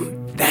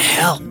I'm the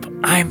help.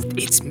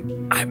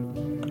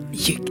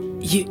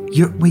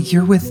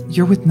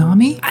 You're with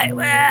Nami? I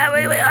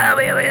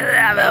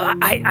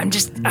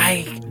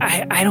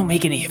don't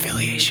make any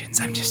affiliations.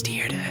 I'm just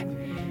here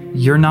to.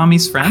 You're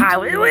Nami's friend?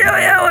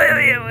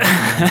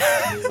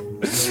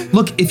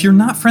 Look, if you're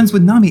not friends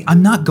with Nami,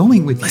 I'm not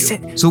going with you.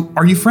 Listen. So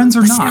are you friends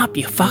or Listen not? up,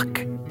 you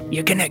fuck.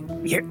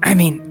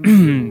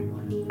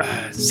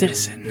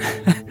 Citizen.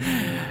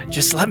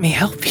 Just let me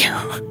help you.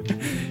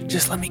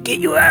 Just let me get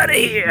you out of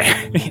here,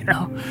 you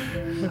know?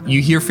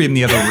 You hear from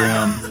the other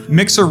room.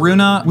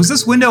 Mixeruna, was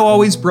this window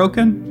always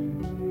broken?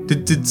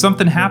 Did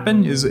something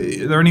happen? Are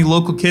there any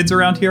local kids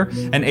around here?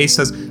 And Ace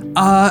says,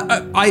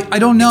 I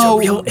don't know.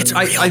 It's a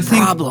real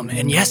problem,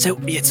 and yes,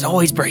 it's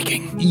always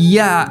breaking.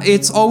 Yeah,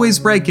 it's always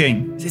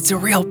breaking. It's a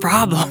real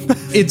problem.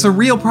 It's a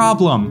real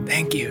problem.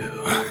 Thank you.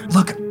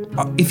 Look,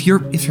 if you're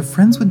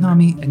friends with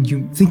Nami and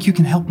you think you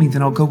can help me,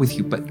 then I'll go with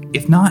you. But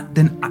if not,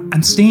 then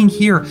I'm staying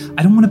here.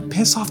 I don't want to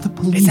piss off the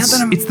police.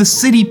 It's the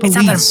city police.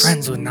 It's not that I'm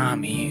friends with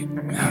Nami,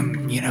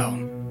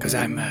 because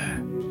I'm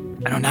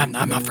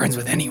not friends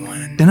with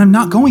anyone. Then I'm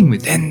not going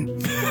with you. Then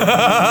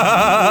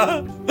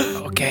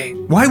okay.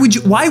 Why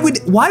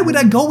would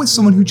I go with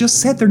someone who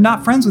just said they're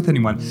not friends with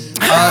anyone?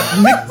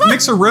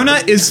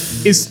 Mixeruna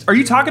is are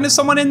you talking to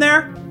someone in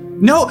there?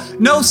 No,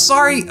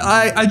 sorry.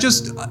 I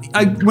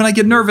when I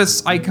get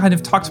nervous, I kind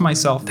of talk to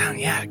myself.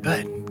 Yeah,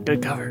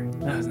 good cover.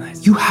 That was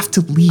nice. You have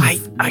to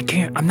leave. I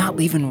can't. I'm not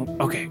leaving.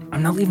 Okay,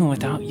 I'm not leaving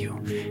without you,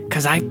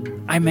 because I'm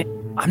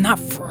not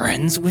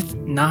friends with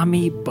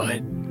Nami,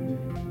 but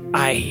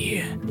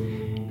I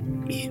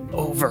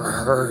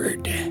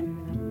overheard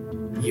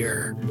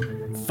your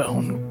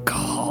phone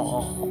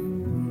call.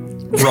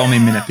 Roll me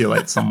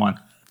manipulate someone.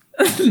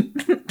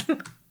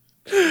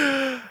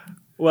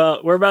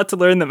 Well, we're about to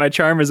learn that my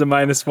charm is a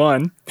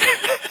 -1.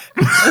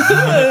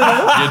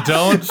 You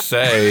don't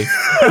say.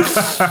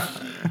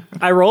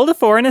 I rolled a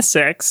 4 and a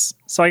 6,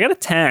 so I got a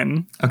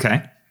 10.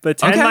 Okay. But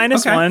 10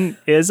 minus 1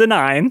 is a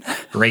 9.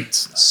 Great.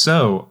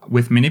 So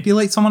with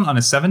manipulate someone on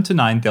a 7 to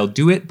 9, they'll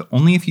do it, but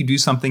only if you do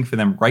something for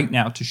them right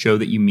now to show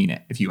that you mean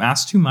it. If you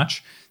ask too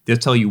much, they'll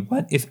tell you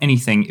what, if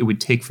anything, it would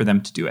take for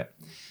them to do it.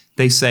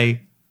 They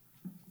say,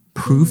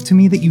 prove to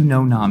me that you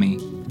know Nami.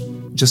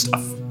 Just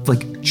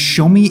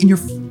show me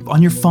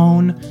on your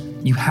phone,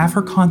 you have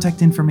her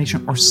contact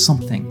information or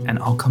something, and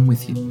I'll come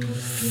with you.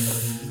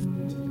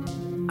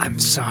 I'm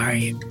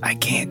sorry. I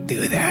can't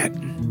do that.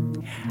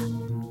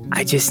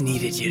 I just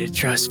needed you to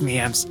trust me.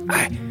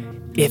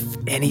 If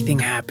anything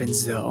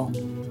happens, though,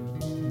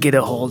 get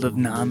a hold of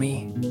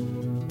Nami,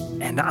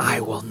 and I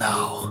will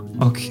know.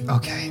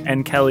 Okay.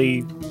 And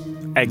Kelly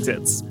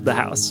exits the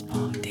house.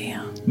 Oh,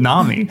 damn.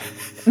 Nami.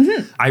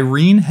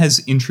 Irene has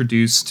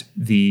introduced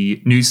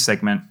the news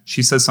segment.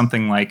 She says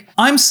something like,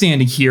 I'm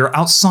standing here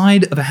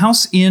outside of a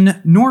house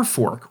in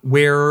Norfolk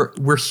where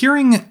we're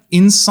hearing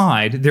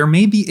inside there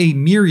may be a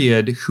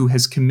myriad who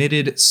has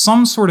committed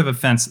some sort of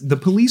offense. The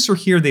police are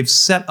here. They've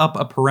set up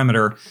a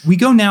perimeter. We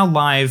go now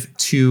live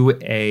to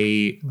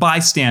a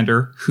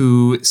bystander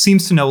who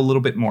seems to know a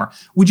little bit more.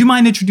 Would you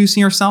mind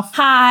introducing yourself?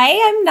 Hi,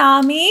 I'm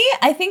Nami.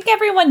 I think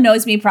everyone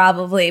knows me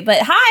probably, but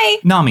hi.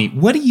 Nami,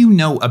 what do you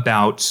know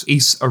about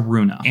Ace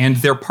Aruna and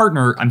their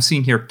partner, I'm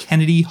seeing here,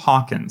 Kennedy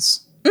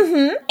Hawkins?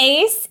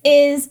 Ace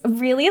is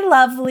really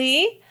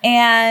lovely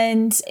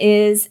and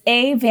is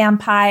a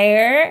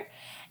vampire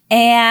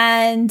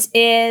and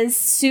is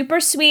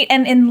super sweet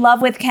and in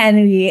love with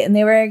Kennedy, and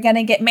they were going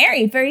to get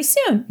married very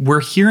soon.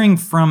 We're hearing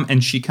from,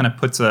 and she kind of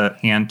puts a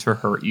hand to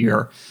her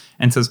ear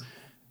and says,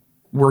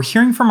 we're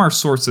hearing from our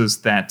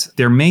sources that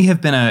there may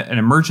have been an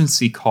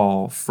emergency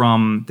call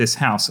from this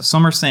house.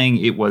 Some are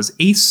saying it was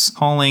Ace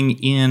calling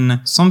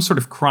in some sort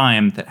of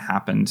crime that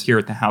happened here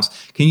at the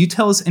house. Can you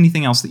tell us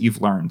anything else that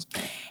you've learned?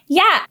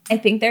 Yeah, I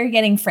think they're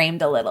getting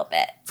framed a little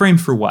bit. Framed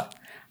for what?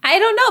 I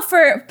don't know,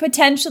 for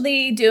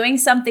potentially doing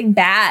something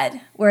bad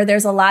where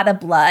there's a lot of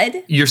blood.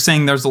 You're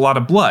saying there's a lot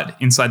of blood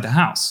inside the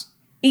house.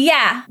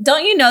 Yeah,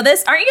 don't you know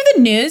this? Aren't you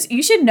the news?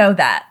 You should know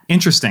that.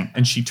 Interesting.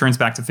 And she turns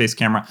back to face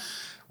camera.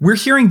 We're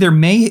hearing there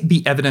may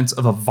be evidence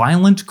of a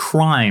violent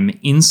crime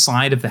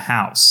inside of the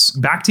house.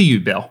 Back to you,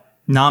 Bill.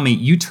 Nami,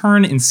 you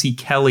turn and see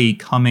Kelly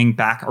coming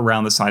back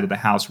around the side of the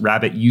house.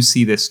 Rabbit, you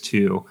see this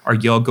too. Are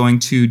y'all going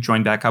to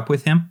join back up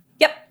with him?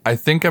 Yep. I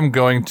think I'm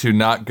going to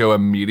not go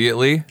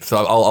immediately. So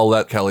I'll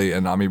let Kelly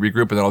and Nami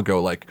regroup, and then I'll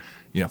go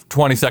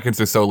 20 seconds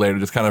or so later,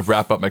 just kind of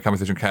wrap up my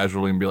conversation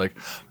casually and be like,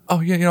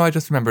 oh, yeah, I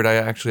just remembered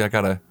I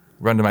got to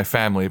run to my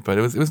family, but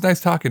it was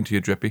nice talking to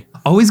you, Drippy.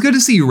 Always good to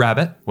see you,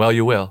 Rabbit. Well,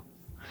 you will.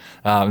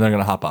 Then I'm going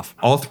to hop off.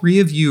 All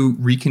three of you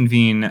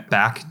reconvene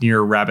back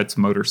near Rabbit's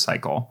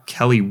motorcycle.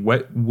 Kelly,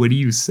 what do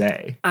you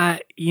say?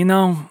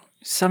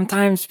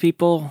 Sometimes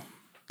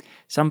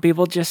some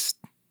people just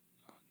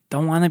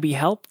don't want to be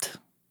helped.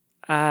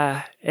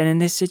 And in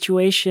this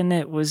situation,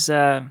 it was,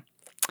 I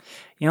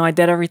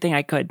did everything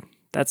I could.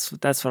 That's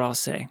what I'll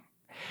say.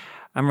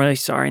 I'm really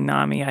sorry,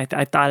 Nami.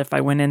 I thought if I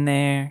went in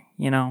there,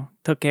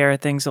 took care of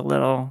things a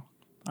little,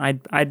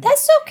 I'd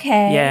That's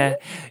okay.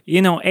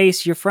 Yeah.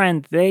 Ace, your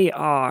friend, they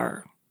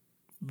are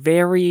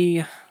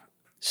very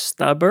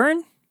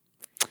stubborn.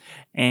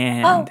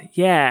 And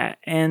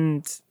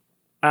and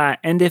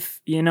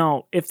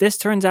if this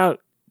turns out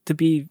to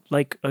be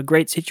like a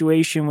great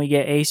situation, we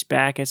get Ace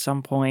back at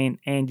some point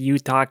and you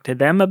talk to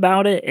them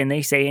about it and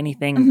they say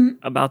anything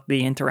about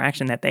the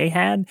interaction that they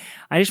had,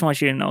 I just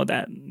want you to know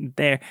that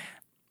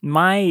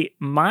my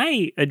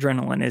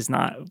adrenaline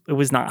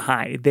was not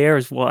high.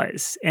 Theirs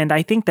was. And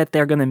I think that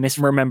they're going to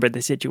misremember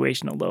the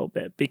situation a little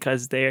bit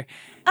because they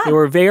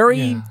were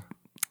very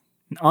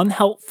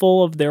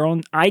unhelpful of their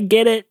own. I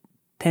get it.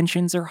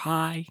 Tensions are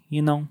high,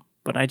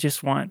 but I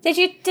just want. Did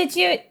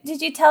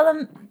you tell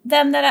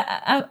them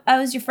that I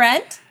was your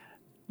friend?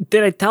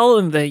 Did I tell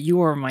them that you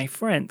were my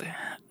friend?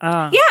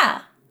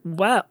 Yeah.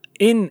 Well,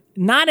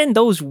 not in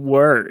those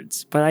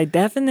words, but I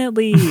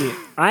definitely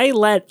I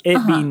let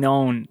it be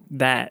known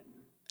that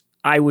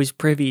I was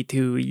privy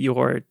to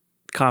your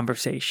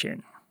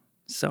conversation.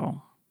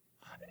 So,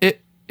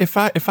 if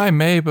I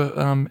may, but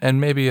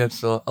and maybe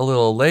it's a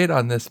little late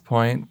on this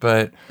point,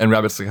 but and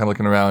Rabbit's kind of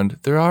looking around.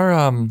 There are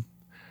a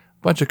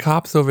bunch of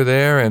cops over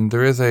there, and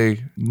there is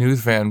a news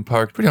van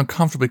parked pretty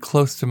uncomfortably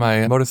close to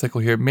my motorcycle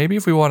here. Maybe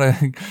if we want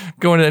to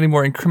go into any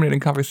more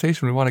incriminating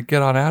conversation, we want to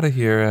get on out of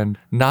here and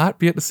not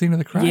be at the scene of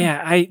the crime.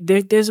 Yeah,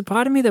 there's a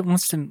part of me that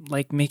wants to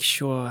make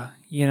sure,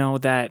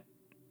 that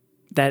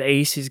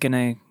Ace is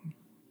gonna,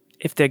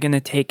 if they're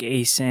gonna take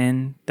Ace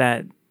in,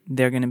 that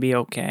they're gonna be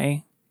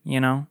okay,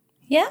 Yeah.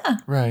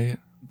 Right.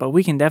 But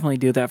we can definitely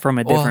do that from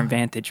a different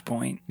vantage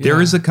point.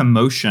 There is a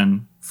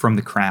commotion from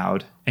the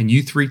crowd, and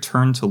you three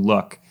turn to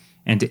look.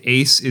 And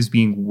Ace is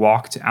being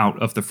walked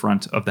out of the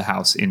front of the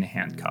house in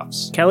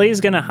handcuffs. Kelly is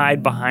gonna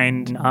hide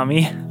behind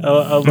Nami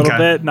a little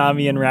bit,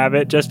 Nami and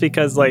Rabbit, just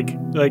because like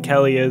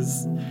Kelly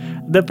is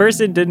the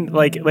person didn't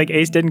like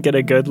Ace didn't get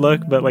a good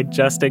look, but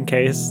just in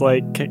case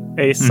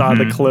Ace saw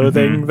the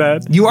clothing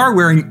that you are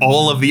wearing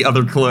all of the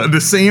other clothes, the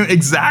same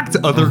exact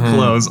other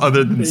clothes,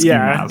 other than the ski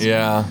mask.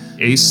 Yeah.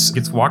 Ace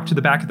gets walked to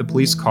the back of the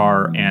police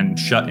car and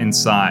shut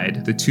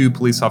inside. The two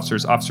police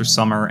officers, Officer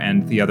Summer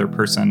and the other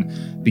person,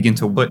 begin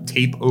to put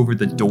tape over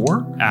the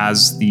door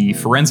as the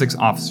forensics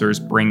officers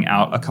bring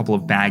out a couple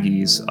of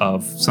baggies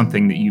of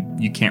something that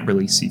you can't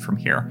really see from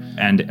here.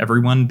 And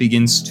everyone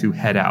begins to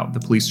head out. The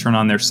police turn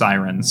on their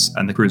sirens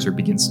and the cruiser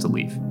begins to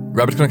leave.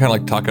 Rabbit's going to kind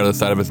of talk out of the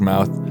side of his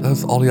mouth.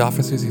 Those all the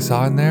officers you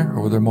saw in there,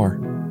 or were there more?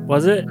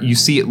 Was it? You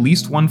see at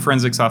least one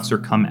forensics officer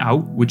come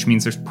out, which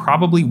means there's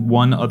probably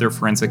one other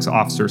forensics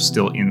officer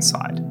still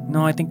inside.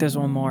 No, I think there's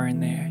one more in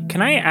there.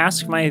 Can I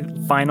ask my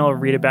final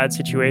read a bad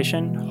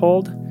situation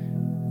hold?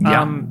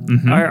 Yeah.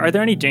 Are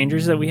there any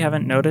dangers that we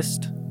haven't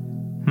noticed?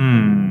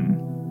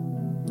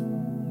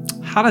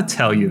 How to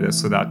tell you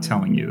this without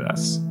telling you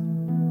this?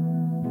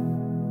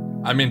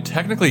 I mean,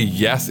 technically,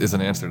 yes is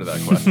an answer to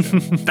that question.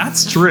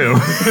 That's true.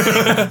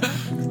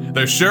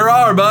 There sure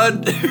are,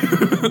 bud.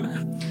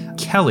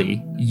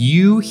 Kelly,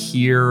 you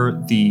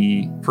hear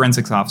the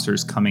forensics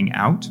officers coming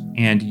out,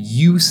 and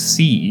you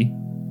see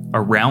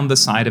around the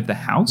side of the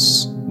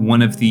house,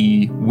 one of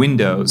the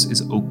windows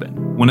is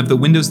open. One of the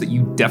windows that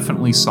you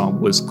definitely saw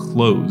was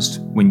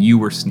closed when you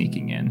were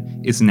sneaking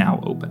in is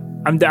now open.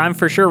 I'm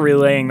for sure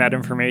relaying that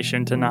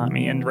information to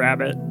Nami and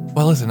Rabbit.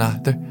 Well, listen,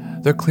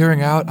 they're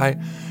clearing out.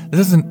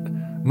 This isn't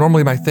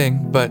normally my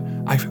thing, but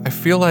I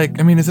feel like,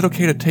 I mean, is it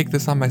okay to take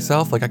this on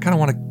myself? Like, I kind of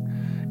want to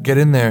get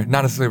in there,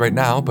 not necessarily right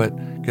now, but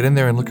get in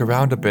there and look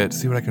around a bit,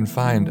 see what I can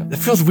find. It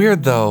feels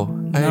weird, though.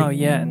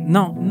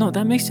 No,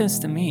 that makes sense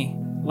to me.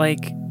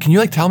 Like, can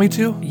you, tell me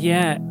to?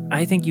 Yeah,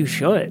 I think you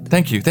should.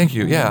 Thank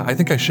you. Yeah, I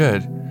think I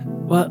should.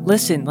 Well,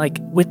 listen,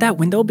 with that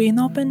window being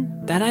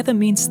open, that either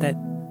means that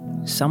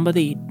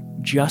somebody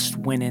just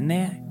went in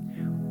there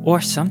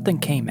or something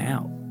came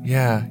out.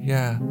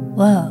 Yeah.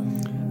 Whoa.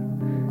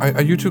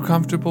 Are you too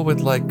comfortable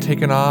with,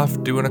 taking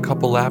off, doing a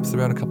couple laps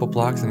around a couple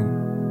blocks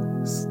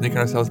and sneaking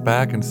ourselves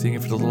back and seeing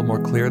if it's a little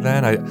more clear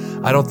then?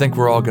 I don't think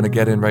we're all going to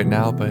get in right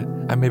now, but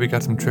I maybe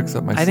got some tricks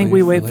up my sleeve. I think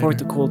we wait for it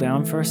to cool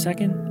down for a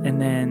second,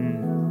 and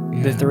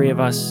then the three of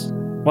us,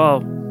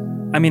 well,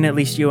 I mean, at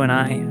least you and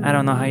I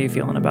don't know how you're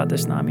feeling about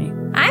this, Nami.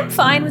 I'm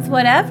fine with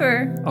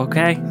whatever.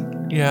 Okay.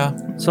 Yeah.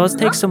 So let's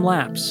take some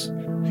laps.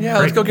 Yeah,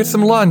 let's go get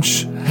some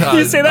lunch.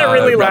 You say that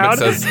really loud?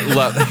 Says,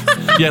 all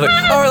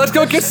right, let's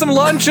go get some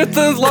lunch at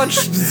the lunch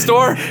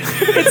store.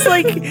 It's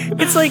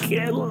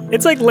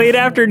like late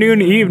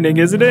afternoon, evening,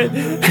 isn't it?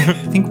 I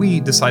think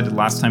we decided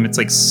last time it's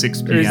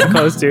 6 p.m. It's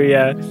supposed to,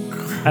 yeah.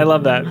 I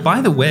love that.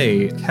 By the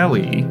way,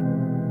 Kelly,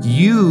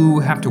 you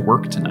have to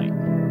work tonight.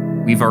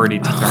 We've already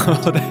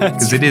determined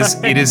because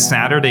it is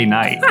Saturday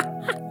night.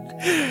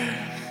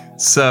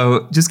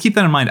 So just keep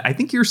that in mind. I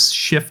think your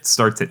shift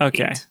starts at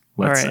 8.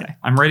 Let's say.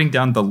 I'm writing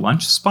down the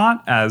lunch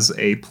spot as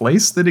a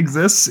place that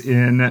exists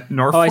in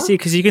Norfolk. Oh, I see.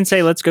 Because you can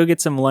say, let's go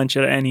get some lunch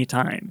at any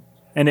time.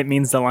 And it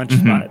means the lunch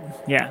spot.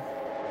 Yeah.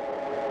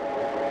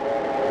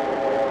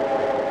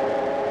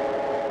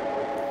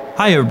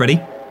 Hi, everybody.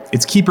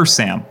 It's Keeper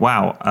Sam.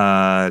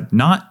 Wow.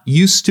 Not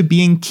used to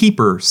being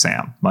Keeper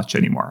Sam much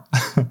anymore.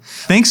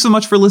 Thanks so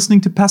much for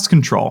listening to Pest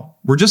Control.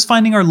 We're just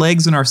finding our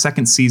legs in our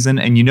second season.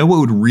 And you know what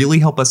would really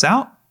help us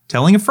out?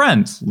 Telling a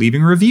friend,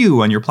 leaving a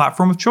review on your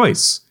platform of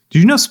choice. Did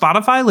you know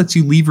Spotify lets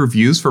you leave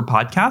reviews for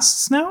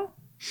podcasts now?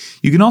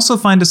 You can also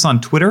find us on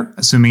Twitter,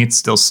 assuming it's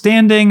still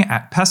standing,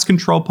 at Pest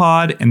Control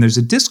Pod, and there's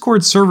a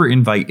Discord server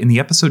invite in the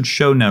episode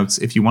show notes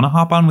if you want to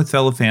hop on with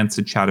fellow fans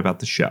to chat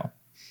about the show.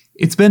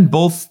 It's been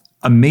both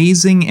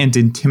amazing and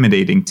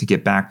intimidating to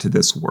get back to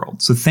this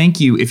world, so thank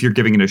you if you're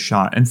giving it a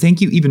shot, and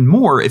thank you even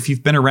more if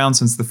you've been around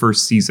since the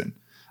first season.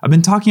 I've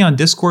been talking on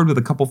Discord with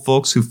a couple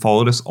folks who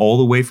followed us all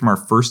the way from our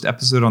first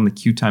episode on the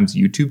Q Times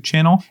YouTube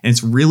channel, and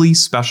it's really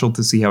special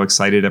to see how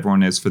excited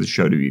everyone is for the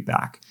show to be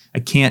back. I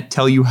can't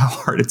tell you how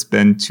hard it's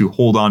been to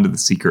hold on to the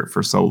secret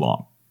for so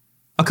long.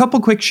 A couple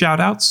quick shout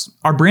outs.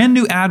 Our brand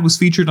new ad was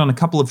featured on a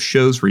couple of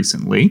shows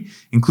recently,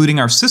 including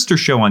our sister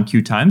show on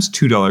Q Times,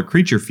 $2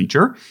 Creature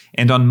Feature,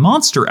 and on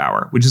Monster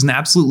Hour, which is an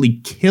absolutely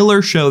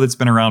killer show that's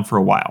been around for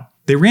a while.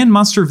 They ran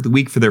Monster of the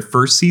Week for their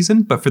first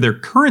season, but for their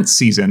current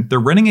season, they're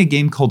running a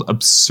game called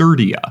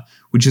Absurdia,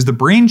 which is the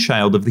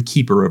brainchild of the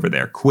keeper over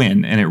there,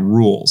 Quinn, and it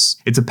rules.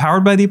 It's a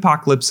powered by the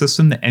Apocalypse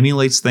system that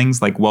emulates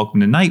things like Welcome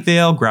to Night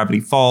Vale, Gravity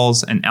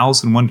Falls, and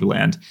Alice in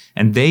Wonderland,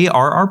 and they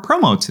are our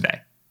promo today.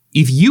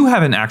 If you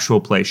have an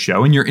actual play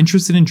show and you're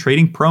interested in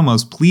trading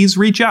promos, please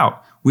reach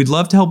out. We'd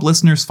love to help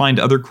listeners find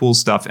other cool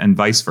stuff and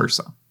vice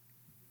versa.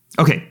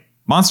 Okay,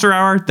 Monster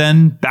Hour,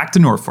 then back to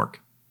Norfolk.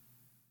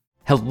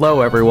 Hello,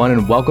 everyone,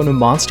 and welcome to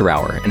Monster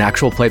Hour, an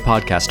actual play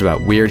podcast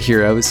about weird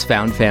heroes,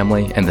 found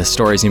family, and the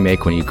stories you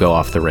make when you go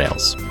off the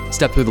rails.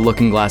 Step through the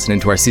looking glass and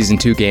into our Season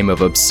 2 game of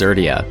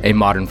Absurdia, a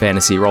modern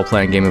fantasy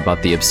role-playing game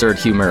about the absurd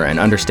humor and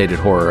understated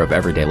horror of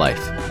everyday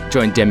life.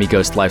 Join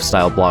demi-ghost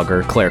lifestyle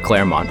blogger Claire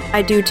Claremont.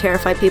 I do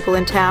terrify people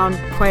in town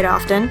quite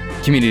often.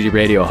 Community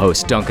radio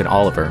host Duncan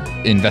Oliver.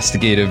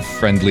 Investigative,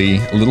 friendly,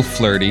 a little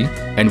flirty.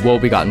 And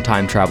woe-begotten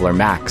time traveler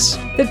Max.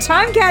 The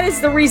Time Cat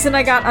is the reason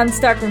I got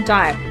unstuck from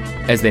time.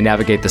 As they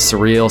navigate the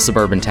surreal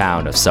suburban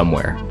town of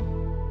somewhere.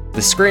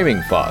 The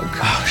Screaming Fog.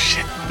 Oh,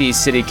 shit. The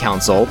City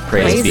Council,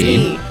 praise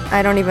be.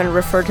 I don't even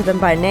refer to them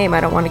by name. I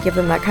don't want to give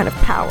them that kind of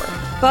power.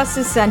 Bus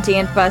is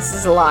sentient, Bus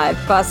is alive,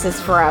 Bus is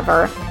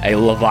forever. A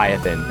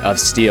leviathan of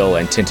steel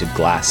and tinted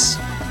glass.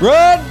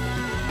 Run!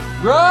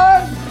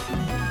 Run!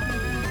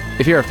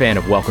 If you're a fan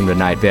of Welcome to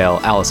Night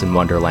Vale, Alice in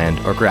Wonderland,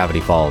 or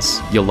Gravity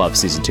Falls, you'll love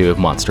Season 2 of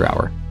Monster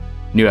Hour.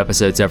 New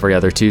episodes every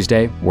other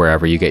Tuesday,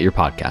 wherever you get your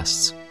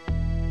podcasts.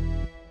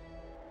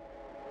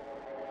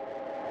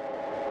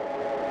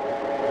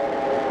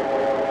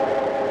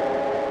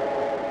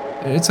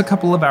 It's a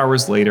couple of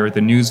hours later.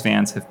 The news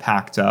vans have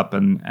packed up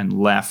and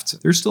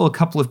left. There's still a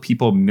couple of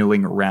people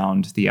milling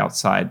around the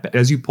outside. But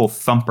as you pull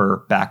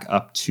Thumper back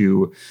up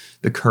to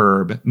the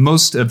curb,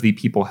 most of the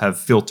people have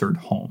filtered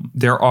home.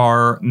 There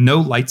are no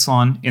lights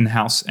on in the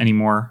house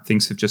anymore.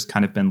 Things have just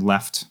kind of been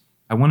left.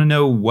 I want to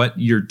know what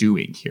you're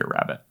doing here,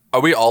 Rabbit.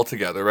 Are we all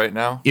together right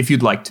now? If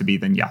you'd like to be,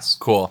 then yes.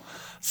 Cool.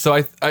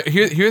 So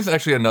here's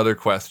actually another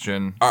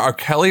question. Are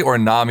Kelly or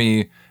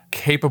Nami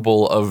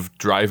capable of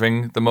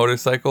driving the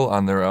motorcycle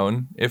on their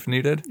own if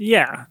needed?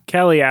 Yeah,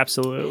 Kelly,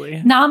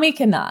 absolutely. Nami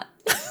cannot.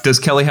 Does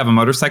Kelly have a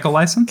motorcycle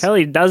license?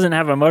 Kelly doesn't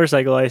have a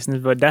motorcycle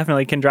license, but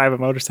definitely can drive a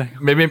motorcycle.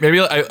 Maybe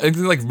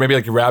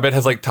Rabbit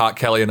has like taught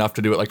Kelly enough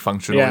to do it like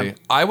functionally. Yeah.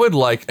 I would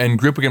like, and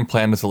group we can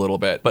plan this a little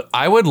bit, but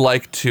I would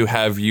like to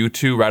have you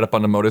two ride up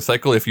on the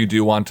motorcycle if you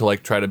do want to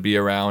like try to be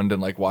around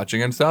and like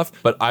watching and stuff.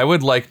 But I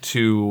would like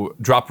to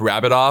drop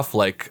Rabbit off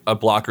like a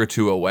block or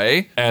two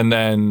away and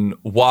then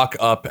walk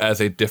up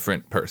as a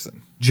different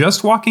person.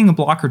 Just walking a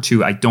block or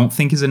two, I don't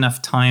think is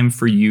enough time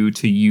for you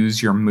to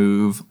use your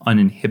move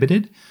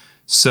uninhibited.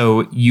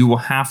 So you will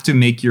have to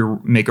make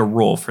a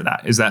roll for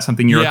that. Is that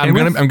something you're okay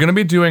with? I'm gonna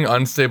be doing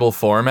unstable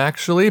form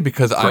actually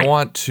because Great. I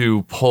want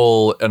to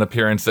pull an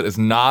appearance that is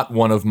not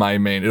one of my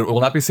main. It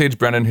will not be Sage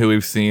Brennan who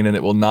we've seen, and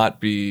it will not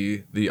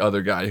be the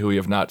other guy who we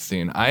have not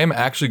seen. I am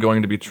actually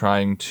going to be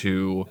trying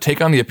to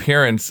take on the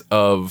appearance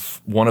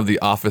of one of the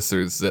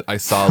officers that I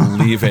saw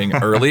leaving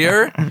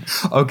earlier.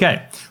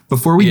 Okay.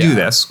 Before we do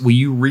this, will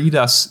you read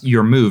us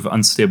your move,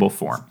 Unstable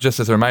Form? Just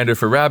as a reminder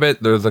for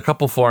Rabbit, there's a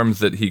couple forms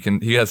that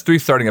he has 3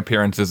 starting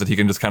appearances that he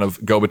can just kind of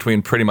go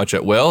between pretty much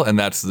at will, and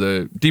that's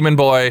the Demon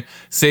Boy,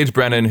 Sage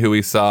Brennan, who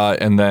we saw,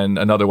 and then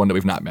another one that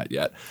we've not met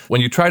yet. When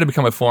you try to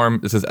become a form,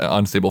 this is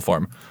Unstable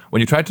Form.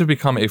 When you try to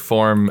become a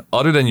form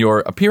other than your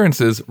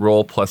appearances,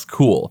 roll plus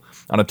cool.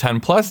 On a 10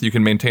 plus, you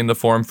can maintain the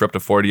form for up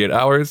to 48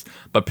 hours,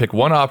 but pick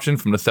one option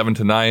from the 7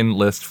 to 9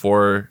 list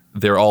for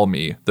they're all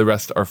me. The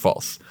rest are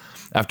false.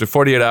 After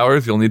 48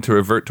 hours, you'll need to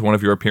revert to one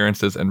of your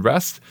appearances and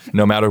rest,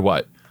 no matter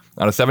what.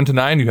 On a 7 to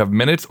 9, you have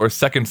minutes or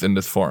seconds in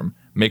this form.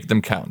 Make them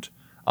count.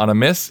 On a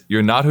miss,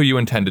 you're not who you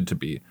intended to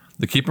be.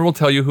 The keeper will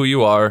tell you who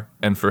you are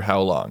and for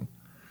how long.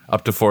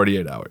 Up to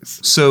 48 hours.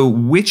 So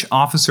which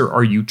officer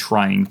are you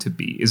trying to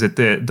be? Is it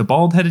the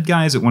bald-headed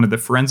guy? Is it one of the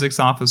forensics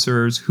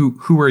officers?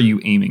 Who are you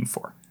aiming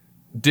for?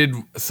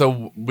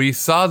 So we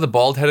saw the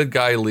bald-headed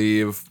guy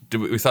leave.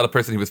 We saw the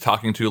person he was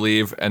talking to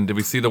leave, and did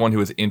we see the one who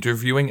was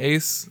interviewing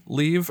Ace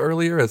leave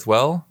earlier as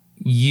well?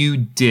 You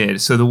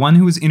did. So the one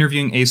who was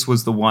interviewing Ace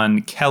was the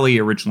one Kelly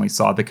originally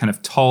saw, the kind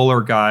of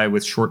taller guy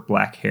with short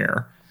black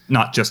hair.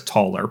 Not just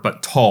taller,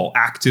 but tall,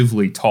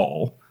 actively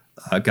tall.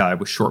 A guy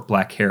with short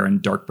black hair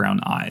and dark brown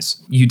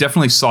eyes. You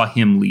definitely saw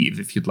him leave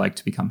if you'd like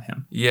to become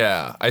him.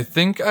 Yeah, I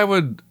think I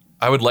would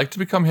like to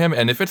become him,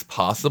 and if it's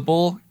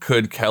possible,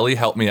 could Kelly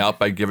help me out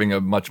by giving a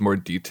much more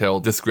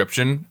detailed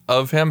description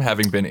of him,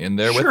 having been in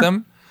there with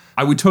him?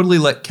 I would totally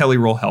let Kelly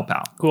roll help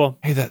out. Cool.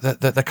 Hey,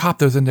 the cop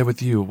that was in there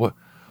with you,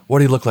 what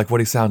do he look like? What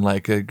do he sound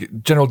like?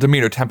 General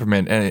demeanor,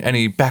 temperament,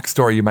 any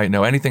backstory you might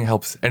know. Anything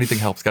helps. Anything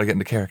helps. Got to get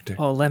into character.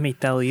 Oh, let me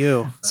tell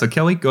you. So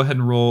Kelly, go ahead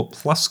and roll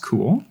plus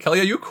cool. Kelly,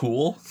 are you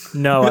cool?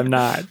 No, I'm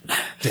not.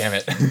 Damn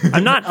it.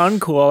 I'm not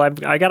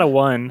uncool. I got a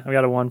 1. I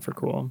got a 1 for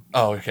cool.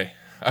 Oh, okay.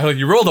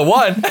 You rolled a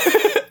 1.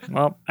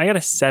 Well, I got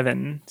a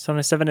 7. So on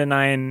a 7 to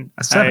 9,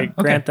 A 7,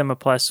 I grant okay. them a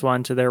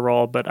 +1 to their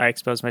roll, but I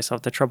expose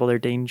myself to trouble or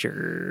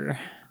danger.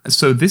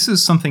 So this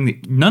is something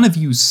that none of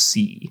you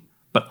see,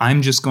 but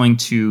I'm just going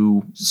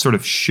to sort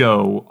of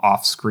show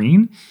off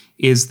screen,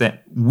 is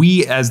that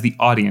we as the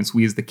audience,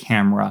 we as the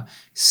camera,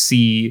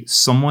 see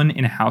someone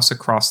in a house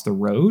across the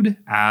road.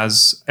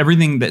 As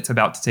everything that's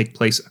about to take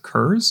place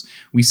occurs,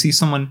 we see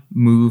someone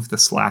move the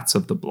slats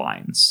of the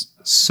blinds.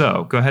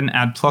 So go ahead and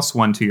add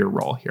 +1 to your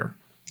roll here.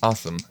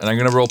 Awesome. And I'm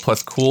going to roll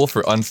plus cool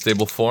for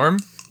unstable form.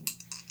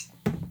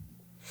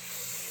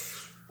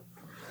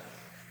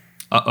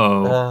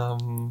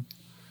 Uh-oh.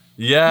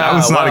 Yeah. That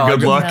was not a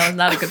good look. That was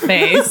not a good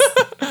face.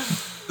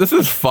 This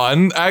is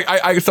fun.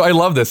 So I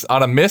love this.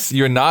 On a miss,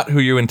 you're not who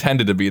you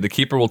intended to be. The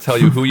keeper will tell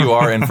you who you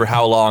are and for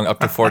how long, up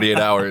to 48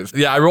 hours.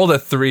 Yeah, I rolled a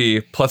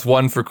 3,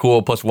 +1 for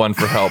cool, +1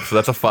 for help. So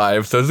that's a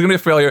 5. So this is going to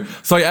be a failure.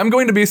 So I am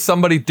going to be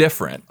somebody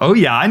different. Oh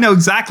yeah, I know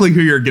exactly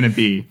who you're going to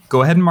be.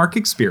 Go ahead and mark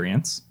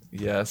experience.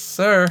 Yes,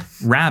 sir.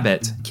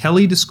 Rabbit,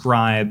 Kelly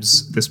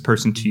describes this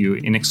person to you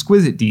in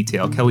exquisite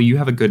detail. Kelly, you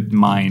have a good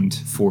mind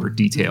for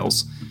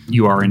details.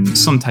 You are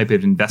some type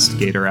of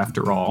investigator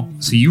after all.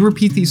 So you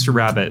repeat these to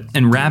Rabbit,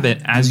 and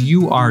Rabbit, as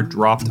you are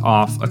dropped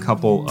off a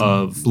couple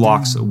of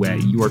blocks away,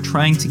 you are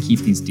trying to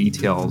keep these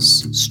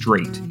details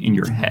straight in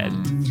your head.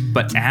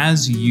 But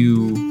as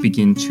you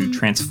begin to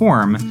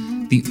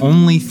transform, the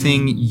only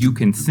thing you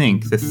can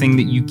think, the thing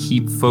that you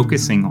keep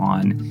focusing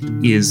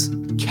on, is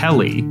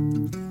Kelly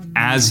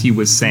as he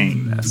was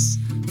saying this.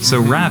 So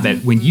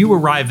Rabbit, when you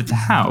arrive at the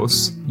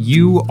house,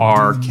 you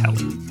are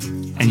Kelly.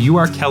 And you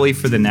are Kelly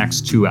for the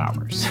next 2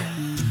 hours.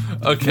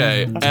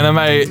 Okay. And am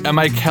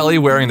I Kelly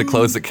wearing the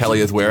clothes that Kelly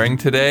is wearing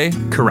today?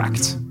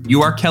 Correct.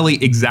 You are Kelly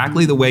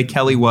exactly the way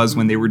Kelly was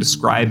when they were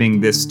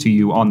describing this to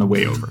you on the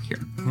way over here.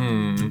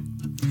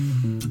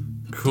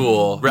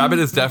 Cool. Rabbit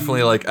is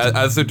definitely like,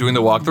 as they're doing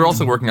the walk, they're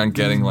also working on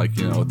getting like,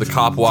 the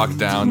cop walk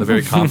down, the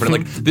very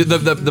confident, like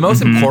the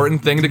most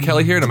important thing to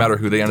Kelly here, no matter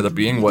who they ended up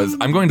being, was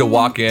I'm going to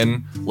walk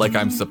in like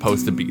I'm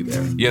supposed to be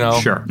there,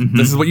 Sure.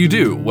 This is what you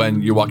do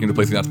when you're walking to a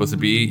place you're not supposed to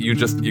be.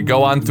 You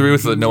go on through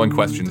so that no one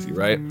questions you,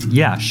 right?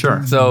 Yeah,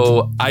 sure.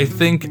 So I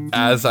think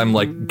as I'm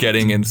like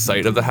getting in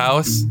sight of the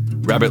house,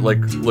 Rabbit like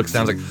looks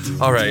down, and is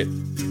like, all right,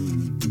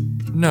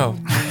 no.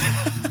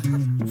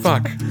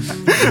 Fuck.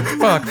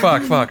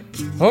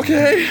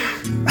 Okay.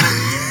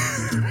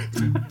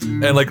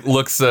 And like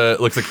looks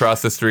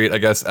across the street, I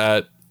guess,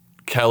 at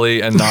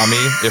Kelly and Nami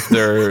if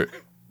they're,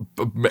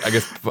 I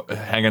guess,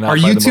 hanging out. Are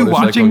by you the two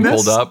watching this?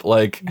 pulled up,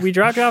 like We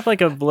dropped off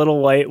like a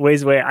little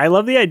ways away. I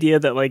love the idea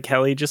that like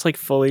Kelly just like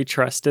fully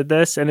trusted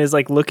this and is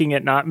like looking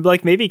at Nami.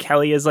 Like maybe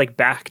Kelly is like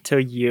back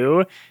to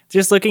you,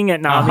 just looking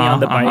at Nami on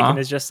the bike and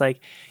is just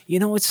like,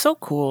 it's so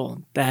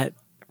cool that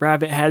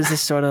Rabbit has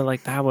this sort of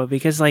like power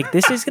because like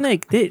this is gonna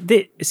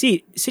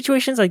see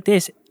situations like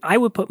this. I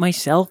would put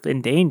myself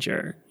in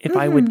danger if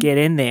I would get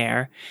in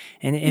there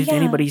and if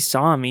anybody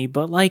saw me.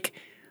 But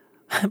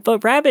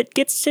Rabbit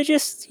gets to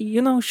just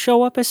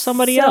show up as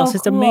somebody else.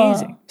 It's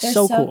amazing. They're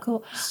so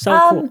cool.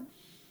 So cool.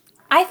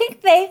 I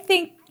think they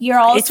think you're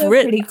also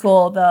pretty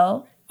cool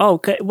though. Oh,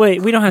 okay.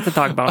 Wait, we don't have to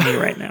talk about me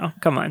right now.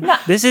 Come on. No.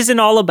 This isn't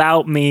all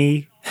about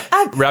me.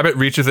 Rabbit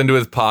reaches into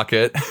his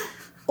pocket.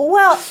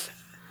 Well.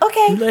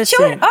 Okay, listen,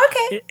 sure,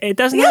 okay. It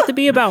doesn't have to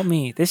be about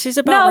me. This is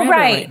about Rabbit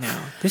right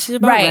now. This is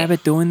about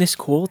Rabbit doing this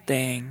cool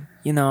thing,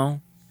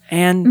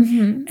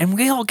 and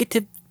we all get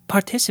to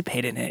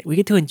participate in it. We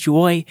get to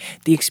enjoy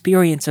the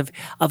experience of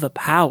a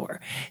power.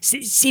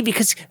 See,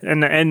 because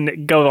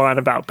and go on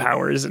about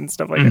powers and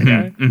stuff like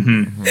that.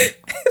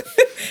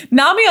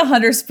 Nami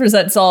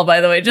 100% Saul,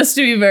 by the way, just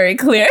to be very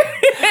clear.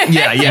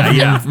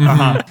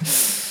 Yeah.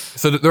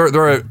 So there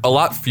are a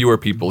lot fewer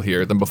people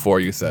here than before,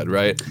 you said,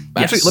 right?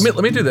 Yes. Actually,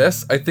 let me do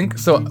this. I think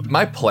so.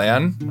 My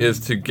plan is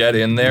to get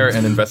in there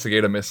and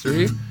investigate a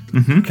mystery.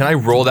 Can I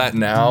roll that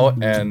now?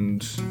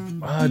 And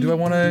do I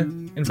want to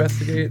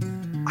investigate?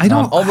 I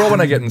don't. I'll roll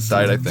when I get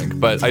inside, I think.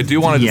 But I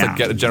do want to just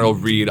get a general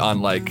read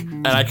on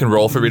and I can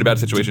roll for read a bad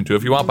situation too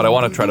if you want. But I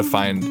want to try to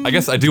find. I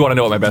guess I do want to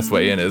know what my best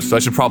way in is. So I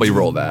should probably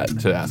roll that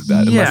to ask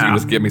that. Unless you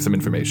just give me some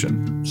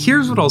information.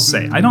 Here's what I'll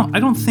say. I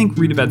don't think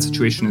read a bad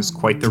situation is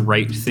quite the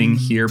right thing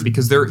here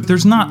because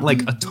there's not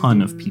like a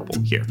ton of people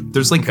here.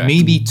 There's like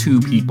maybe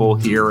 2 people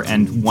here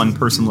and 1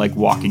 person like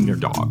walking their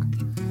dog.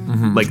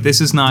 Like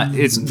this is not.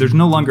 There's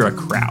no longer a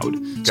crowd.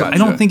 So I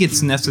don't think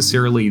it's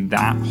necessarily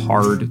that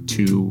hard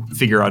to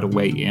figure out a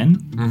way in.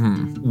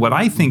 What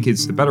I think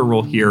is the better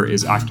role here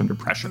is act under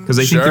pressure. Because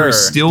I think there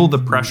is still the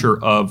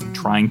pressure of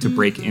trying to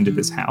break into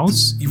this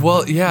house.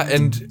 Well, yeah,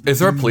 and is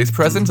there a police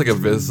presence, like a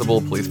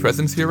visible police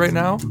presence here right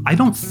now? I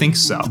don't think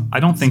so. So. I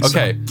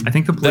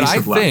think the police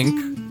have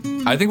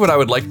left. I think what I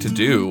would like to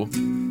do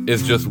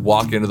is just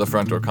walk into the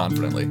front door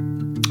confidently.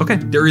 Okay,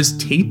 there is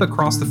tape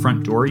across the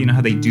front door. You know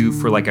how they do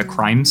for like a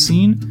crime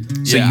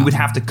scene? So you would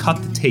have to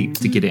cut the tape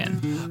to get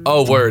in.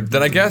 Oh, word.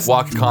 Then I guess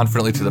walk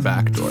confidently to the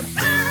back door.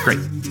 Great.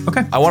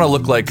 Okay. I want to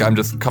look like I'm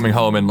just coming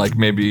home and like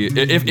maybe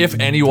if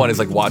anyone is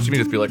like watching me,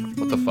 just be like,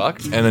 what the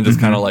fuck? And then just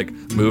kind of like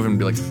move and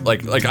be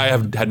like I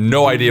have had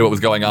no idea what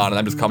was going on and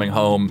I'm just coming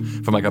home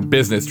from like a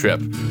business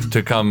trip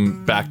to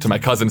come back to my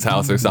cousin's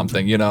house or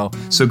something,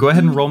 So go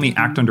ahead and roll me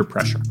act under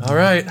pressure. All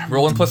right.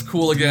 Rolling plus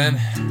cool again.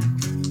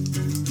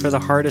 For the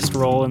hardest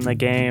roll in the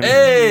game.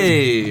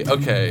 Hey!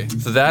 Okay.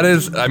 So that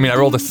is, I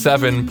rolled a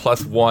 7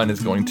 plus 1 is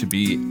going to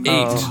be 8.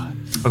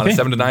 On a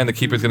 7 to 9, the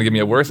keeper is going to give me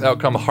a worse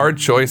outcome, hard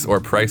choice, or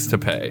price to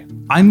pay.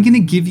 I'm going to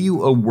give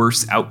you a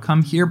worse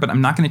outcome here, but I'm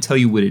not going to tell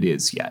you what it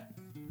is yet.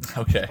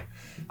 Okay.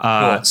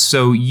 Cool.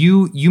 So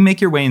you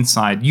make your way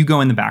inside. You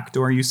go in the back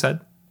door, you said?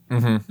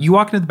 You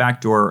walk into the back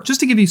door. Just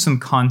to give you some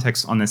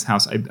context on this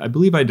house, I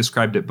believe I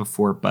described it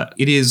before, but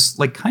it is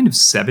like kind of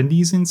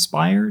 70s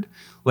inspired.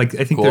 Like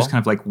I think there's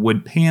kind of like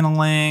wood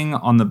paneling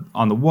on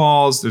the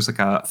walls. There's like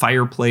a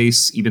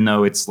fireplace, even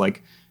though it's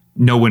like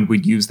no one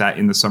would use that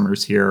in the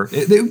summers here.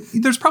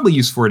 There's probably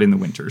use for it in the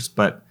winters,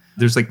 but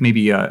there's like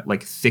maybe a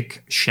like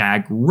thick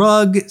shag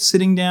rug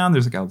sitting down.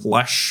 There's like a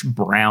lush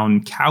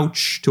brown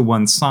couch to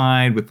one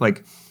side with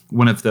like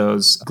one of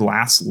those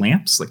glass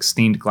lamps, like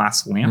stained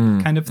glass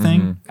lamp kind of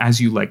thing.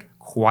 As you like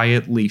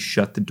quietly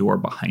shut the door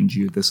behind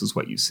you, this is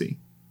what you see.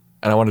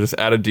 And I want to just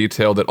add a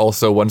detail that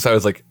also once I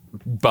was like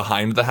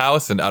behind the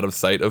house and out of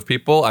sight of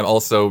people, I'm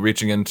also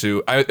reaching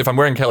into, if I'm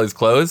wearing Kelly's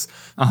clothes,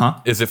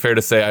 is it fair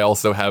to say I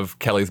also have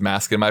Kelly's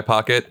mask in my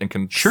pocket and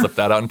can slip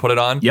that out and put it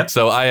on? Yep.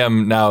 So I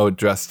am now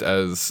dressed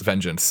as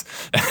Vengeance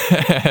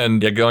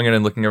and going in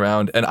and looking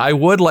around. And I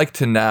would like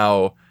to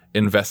now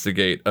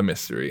investigate a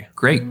mystery.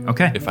 Great.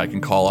 Okay. If I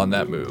can call on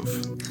that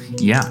move.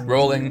 Yeah.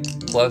 Rolling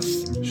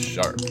plus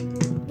sharp.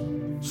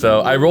 So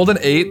I rolled an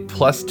 8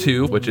 plus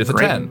 2, which is a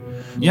 10.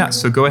 Yeah,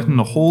 so go ahead and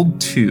hold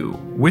 2.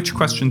 Which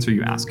questions are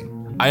you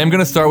asking? I am going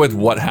to start with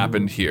what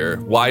happened here.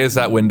 Why is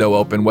that window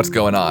open? What's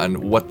going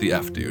on? What the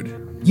F,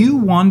 dude? You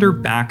wander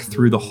back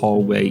through the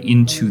hallway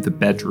into the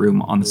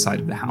bedroom on the side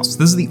of the house.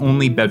 This is the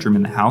only bedroom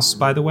in the house,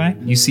 by the way.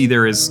 You see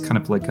there is kind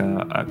of like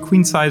a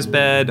queen-size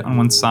bed on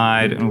one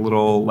side and a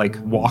little like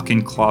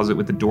walk-in closet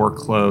with the door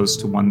closed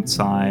to one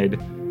side.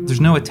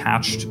 There's no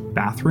attached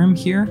bathroom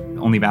here.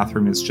 The only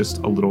bathroom is just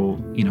a little,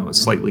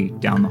 slightly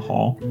down the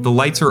hall. The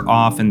lights are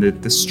off and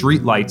the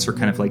street lights are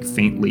kind of like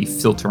faintly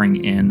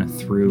filtering in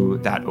through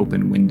that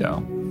open window.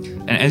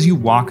 And as you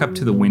walk up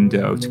to the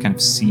window to kind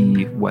of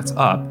see what's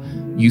up,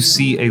 you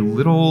see a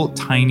little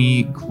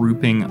tiny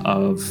grouping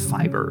of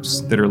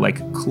fibers that are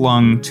like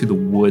clung to the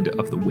wood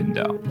of the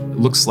window. It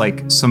looks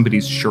like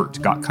somebody's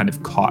shirt got kind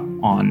of caught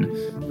on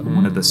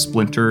one of the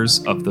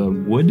splinters of the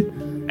wood,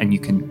 and you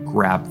can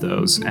grab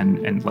those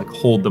and like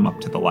hold them up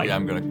to the light. Yeah,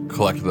 I'm gonna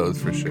collect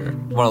those for sure.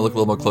 I want to look a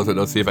little more closer at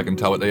those, see if I can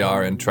tell what they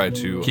are, and try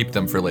to keep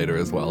them for later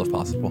as well if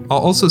possible. I'll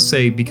also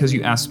say, because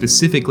you asked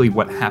specifically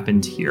what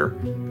happened here,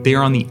 they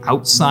are on the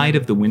outside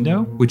of the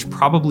window, which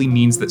probably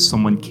means that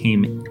someone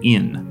came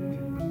in.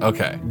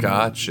 Okay,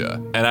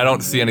 gotcha. And I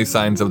don't see any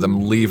signs of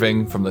them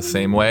leaving from the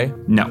same way?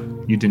 No,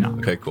 you do not.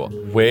 Okay, cool.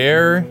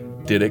 Where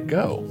did it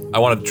go? I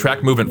want to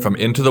track movement from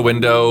into the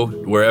window,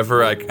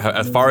 wherever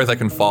as far as I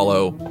can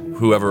follow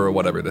whoever or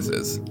whatever this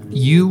is.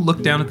 You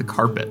look down at the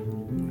carpet.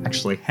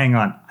 Actually, hang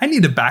on. I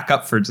need to back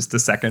up for just a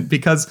second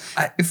because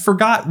I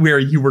forgot where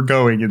you were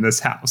going in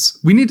this house.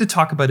 We need to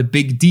talk about a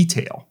big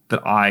detail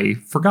that I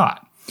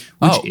forgot,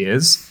 which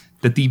is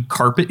that the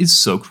carpet is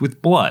soaked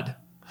with blood.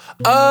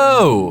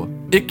 Oh,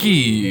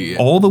 icky.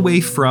 All the way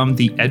from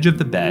the edge of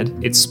the bed,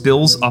 it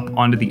spills up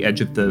onto the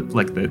edge of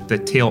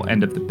the tail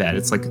end of the bed.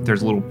 It's like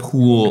there's a little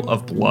pool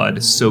of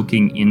blood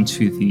soaking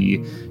into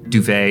the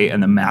duvet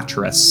and the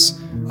mattress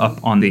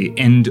up on the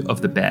end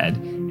of the bed.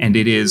 And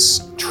it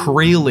is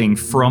trailing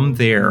from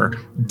there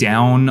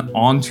down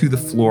onto the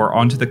floor,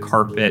 onto the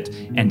carpet,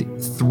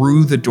 and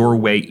through the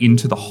doorway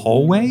into the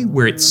hallway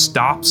where it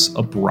stops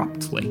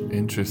abruptly.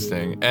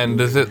 Interesting. And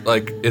is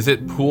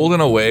it pooled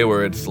in a way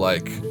where it's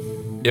like,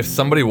 if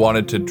somebody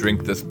wanted to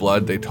drink this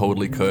blood, they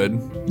totally could?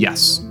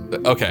 Yes.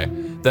 Okay.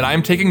 Then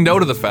I'm taking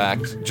note of the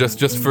fact,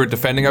 just for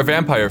defending our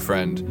vampire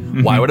friend.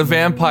 Mm-hmm. Why would a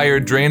vampire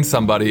drain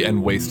somebody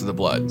and waste the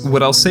blood?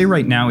 What I'll say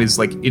right now is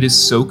it is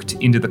soaked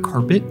into the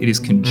carpet. It is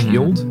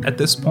congealed at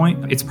this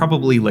point. It's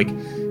probably like,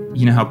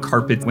 you know how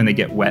carpet, when they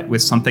get wet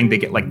with something, they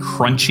get like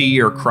crunchy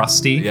or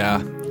crusty?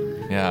 Yeah.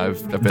 Yeah,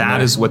 I've been That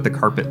there. Is what the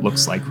carpet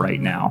looks like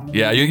right now.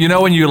 Yeah, you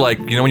know when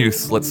you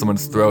slit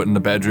someone's throat in the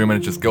bedroom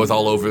and it just goes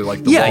all over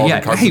like the walls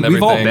and carpet Hey, and everything?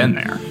 we've all been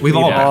there. We've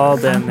all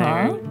been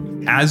there.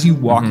 As you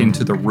walk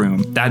into the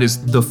room, that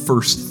is the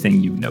first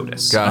thing you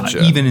notice.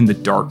 Gotcha. Even in the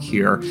dark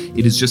here,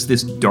 it is just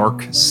this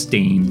dark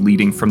stain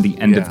leading from the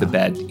end of the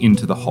bed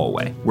into the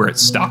hallway where it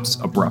stops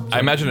abruptly. I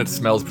imagine it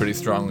smells pretty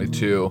strongly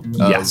too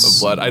Yes.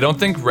 of blood. I don't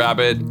think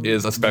Rabbit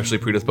is especially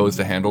predisposed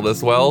to handle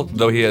this well,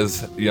 though he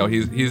is,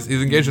 he's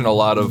engaged in a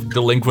lot of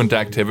delinquent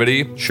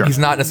activity. Sure. He's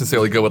not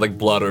necessarily good with like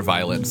blood or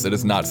violence. It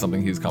is not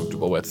something he's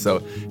comfortable with. So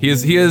he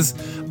is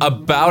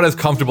about as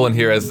comfortable in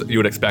here as you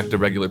would expect a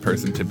regular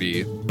person to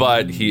be,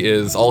 but he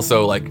is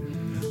also like,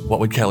 what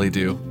would Kelly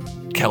do?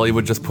 Kelly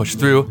would just push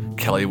through.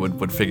 Kelly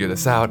would figure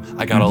this out.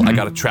 I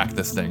gotta track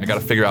this thing. I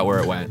gotta figure out where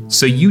it went.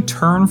 So you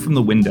turn from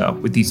the window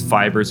with these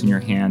fibers in your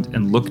hand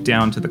and look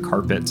down to the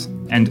carpet,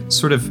 and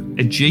sort of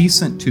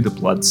adjacent to the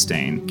blood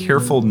stain,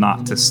 careful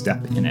not to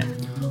step in it,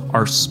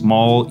 are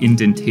small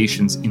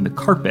indentations in the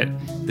carpet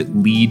that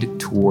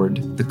lead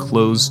toward the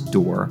closed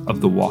door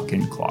of the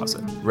walk-in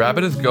closet.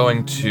 Rabbit is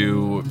going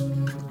to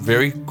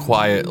very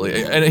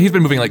quietly, and he's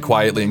been moving like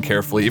quietly and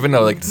carefully, even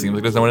though like it seems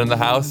like there's no one in the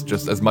house,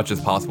 just as much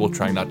as possible,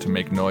 trying not to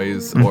make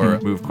noise or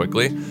move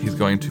quickly. He's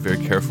going to very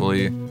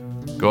carefully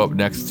go up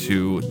next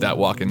to that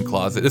walk-in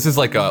closet. This is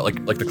like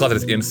the closet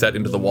is inset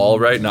into the wall,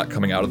 right? Not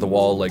coming out of the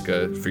wall like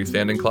a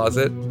freestanding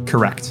closet.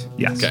 Correct.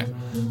 Yes. Okay.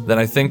 Then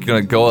I think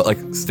you're gonna go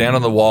stand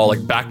on the wall,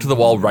 like back to the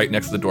wall right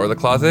next to the door of the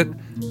closet,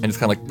 and just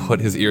kind of like put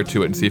his ear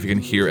to it and see if he can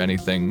hear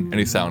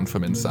any sound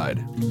from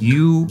inside.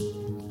 You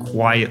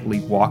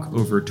quietly walk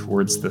over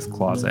towards this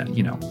closet,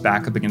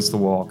 back up against the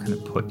wall, kind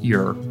of put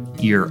your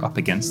ear up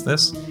against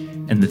this,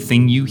 and the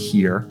thing you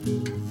hear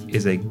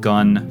is a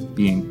gun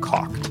being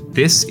cocked.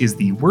 This is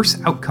the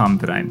worst outcome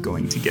that I'm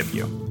going to give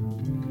you.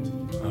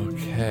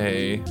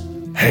 Okay.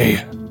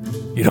 Hey,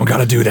 you don't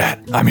gotta do that.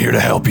 I'm here to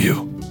help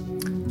you.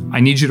 I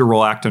need you to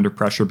roll act under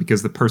pressure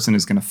because the person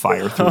is going to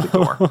fire through the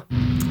door.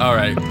 All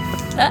right.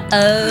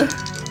 Uh-oh.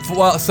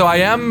 Well, so I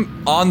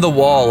am on the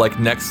wall, like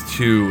next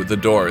to the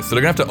door, so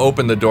they're gonna have to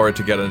open the door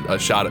to get a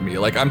shot at me.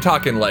 Like I'm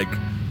talking, like,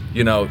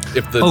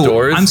 if the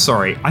doors. I'm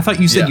sorry. I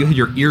thought you said you had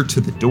your ear to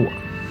the door.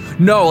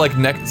 No, like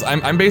next.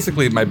 I'm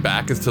basically, my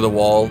back is to the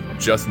wall,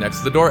 just next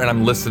to the door, and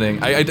I'm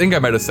listening. I think I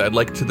might have said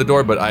like to the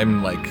door, but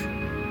I'm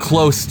like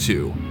close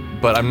to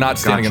but I'm not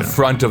standing in Gotcha.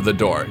 front of the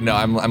door. No,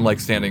 I'm like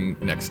standing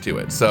next to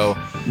it. So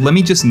Let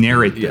me just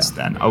narrate this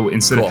then. Oh,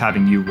 instead Cool. of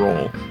having you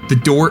roll. The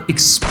door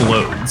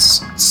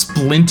explodes,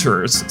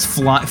 splinters,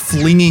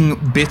 flinging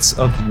bits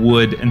of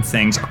wood and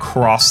things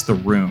across the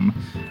room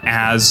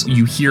as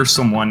you hear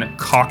someone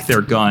cock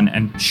their gun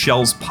and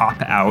shells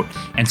pop out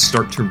and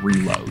start to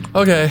reload.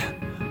 okay.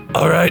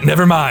 All right,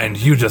 never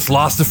mind. You just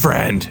lost a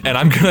friend. And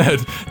I'm gonna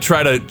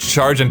try to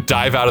charge and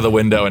dive out of the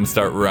window and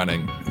start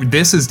running.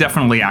 This is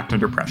definitely act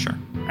under pressure.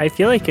 I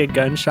feel like a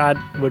gunshot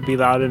would be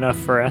loud enough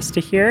for us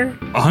to hear.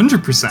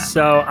 100%.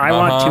 So I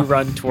want to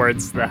run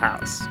towards the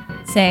house.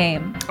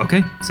 Same.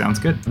 Okay, sounds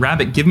good.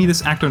 Rabbit, give me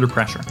this act under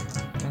pressure.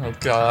 Oh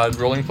God,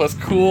 rolling plus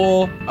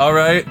cool. All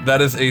right,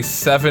 that is a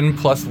 7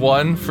 +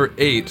 1 for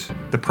 8.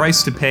 The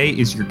price to pay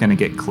is you're going to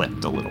get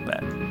clipped a little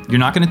bit. You're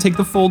not going to take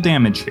the full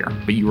damage here,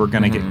 but you are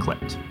going to get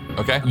clipped.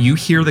 Okay. You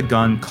hear the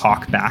gun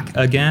cock back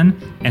again,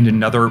 and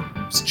another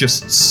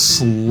just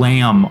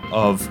slam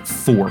of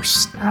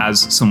force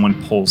as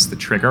someone pulls the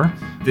trigger.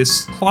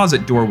 This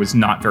closet door was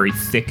not very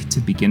thick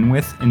to begin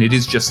with, and it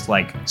is just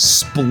like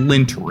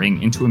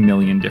splintering into a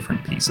million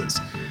different pieces.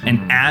 And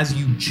as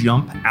you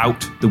jump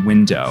out the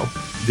window,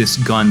 this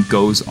gun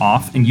goes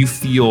off, and you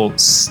feel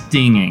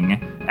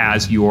stinging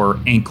as your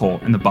ankle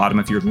and the bottom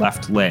of your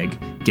left leg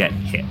get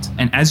hit.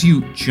 And as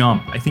you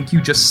jump, I think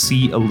you just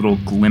see a little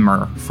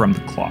glimmer from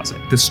the closet.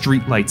 The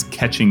street lights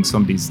catching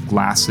somebody's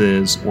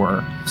glasses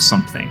or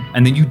something.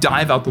 And then you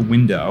dive out the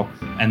window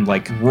and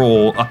like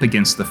roll up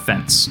against the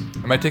fence.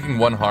 Am I taking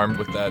 1 harm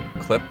with that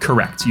clip?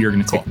 Correct. You're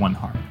going to take 1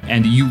 harm.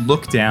 And you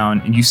look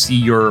down and you see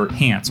your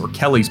pants, or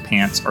Kelly's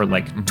pants, are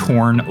like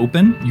torn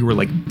open. You were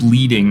like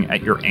bleeding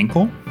at your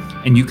ankle.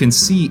 And you can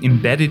see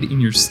embedded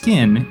in your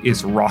skin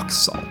is rock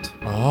salt.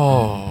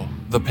 Oh,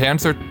 the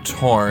pants are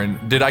torn.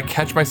 Did I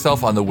catch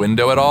myself on the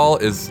window at all?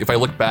 If I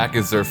look back,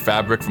 is there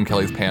fabric from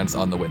Kelly's pants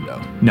on the window?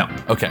 No.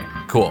 Okay,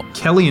 cool.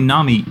 Kelly and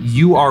Nami,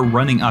 you are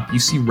running up. You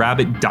see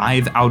Rabbit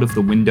dive out of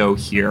the window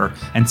here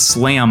and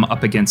slam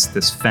up against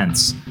this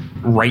fence.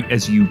 Right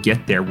as you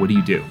get there, what do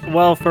you do?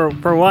 Well,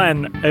 for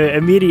one,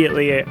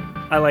 immediately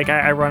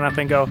I run up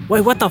and go,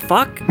 wait, what the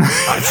fuck?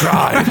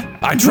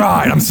 I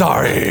tried. I'm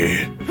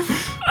sorry.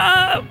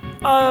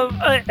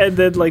 And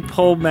then like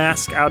pull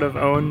mask out of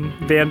own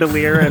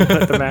bandolier and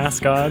put the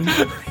mask on.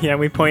 Yeah,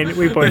 we point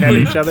at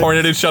each other. Point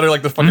at each other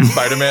like the fucking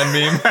Spider-Man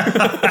meme.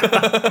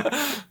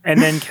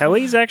 And then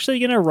Kelly's actually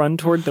gonna run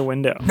toward the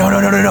window. No.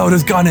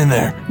 There's gun in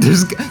there.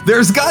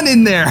 There's gun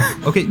in there.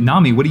 Okay,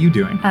 Nami, what are you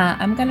doing?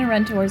 I'm gonna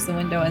run towards the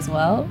window as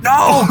well.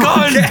 No,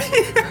 gun!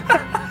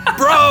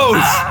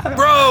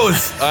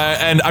 Bros!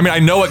 And I mean, I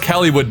know what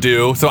Kelly would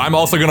do, so I'm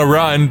also gonna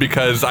run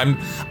because I'm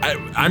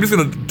just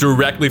gonna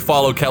directly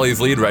follow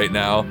Kelly's lead right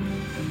now.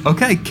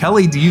 Okay,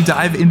 Kelly, do you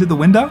dive into the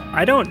window?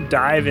 I don't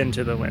dive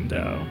into the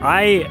window.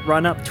 I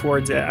run up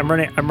towards it. I'm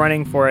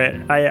running for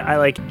it. I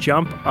like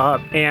jump up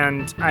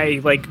and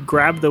I like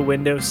grab the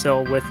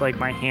windowsill with like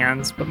my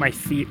hands, but my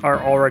feet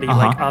are already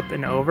like up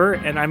and over.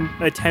 And I'm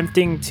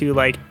attempting to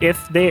like,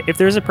 if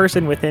there's a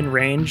person within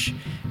range,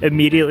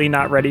 immediately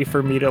not ready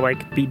for me to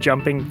like be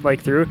jumping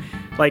like through,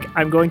 like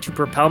I'm going to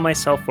propel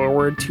myself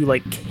forward to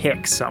like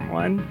kick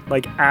someone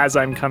like as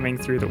I'm coming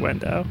through the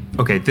window.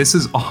 Okay, this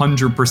is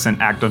 100%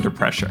 act under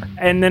pressure.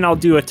 And then I'll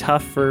do a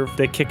tough for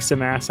the kick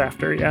some ass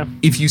after, yeah.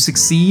 If you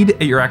succeed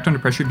at your act under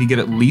pressure, if you get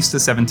at least a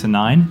 7 to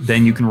 9,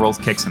 then you can roll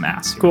kick some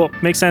ass. Cool.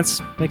 Makes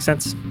sense.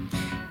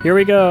 Here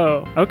we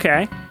go.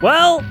 Okay.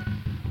 Well,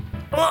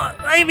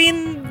 I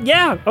mean,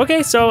 yeah.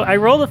 Okay, so I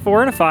rolled a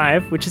 4 and a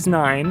 5, which is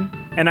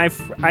 9. And I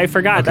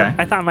forgot that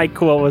I thought my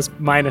cool was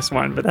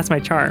 -1, but that's my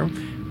charm.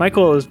 My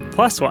cool is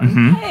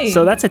 +1. Hey.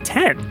 So that's a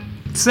 10.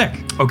 Sick.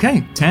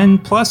 Okay, 10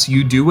 plus,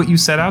 you do what you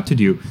set out to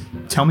do.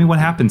 Tell me what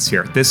happens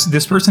here.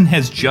 This person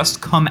has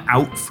just come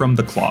out from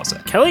the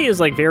closet. Kelly is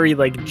like very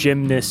like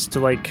gymnast,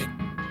 like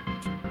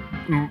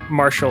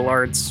martial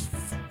arts,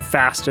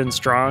 fast and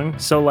strong.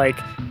 So like,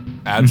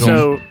 Agile.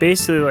 so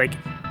basically like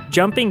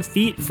jumping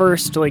feet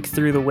first, like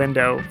through the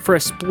window for a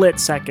split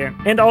second.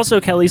 And also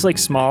Kelly's like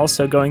small,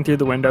 so going through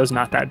the window is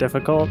not that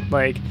difficult.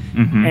 Like,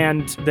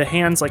 and the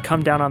hands like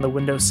come down on the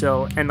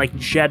windowsill and like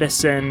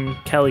jettison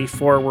Kelly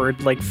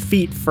forward, like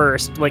feet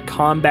first, like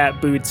combat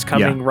boots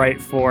coming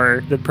right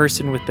for the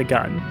person with the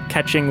gun,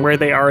 catching where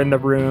they are in the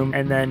room,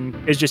 and then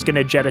is just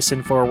gonna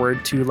jettison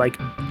forward to like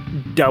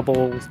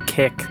double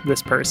kick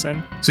this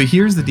person. So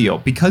here's the deal.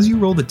 Because you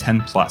rolled a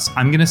 10 plus,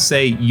 I'm going to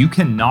say you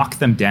can knock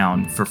them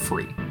down for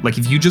free. Like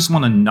if you just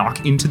want to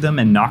knock into them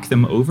and knock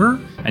them over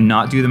and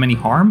not do them any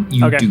harm,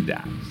 you do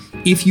that.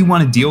 If you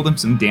want to deal them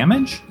some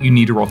damage, you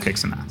need to roll kick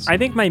some ass. I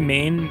think my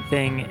main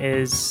thing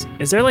is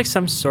there like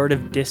some sort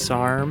of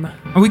disarm?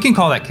 And we can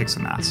call that kick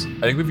some ass.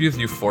 I think we've used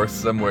you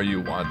force them where you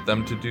want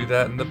them to do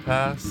that in the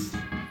past.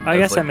 I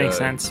guess like that makes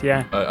sense,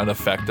 yeah. An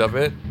effect of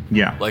it.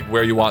 Yeah. Like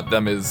where you want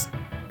them is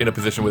in a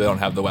position where they don't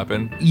have the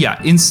weapon.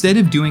 Yeah, instead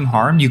of doing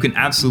harm, you can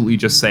absolutely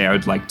just say, I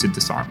would like to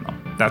disarm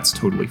them. That's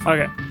totally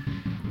fine. Okay.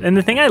 And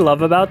the thing I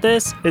love about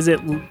this is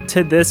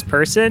to this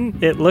person,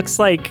 it looks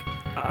like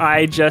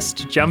I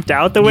just jumped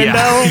out the window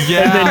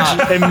Yeah. and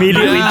then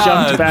immediately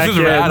jumped back this is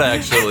in. rad,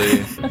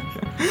 actually.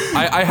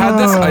 I had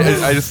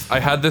this. I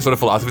had this sort of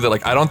philosophy that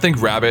like I don't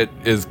think Rabbit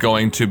is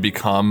going to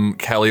become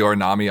Kelly or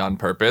Nami on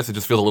purpose. It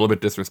just feels a little bit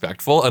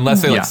disrespectful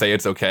unless they like say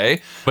it's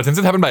okay. But since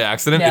it happened by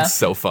accident, it's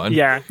so fun.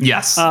 Yeah.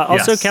 Yes.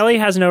 Also, yes. Kelly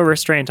has no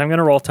restraint. I'm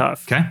gonna roll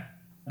tough. Okay.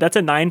 That's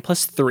a 9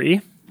 plus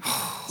 3.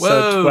 Whoa.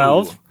 So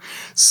 12.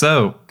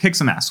 So, kick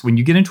some ass. When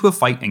you get into a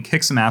fight and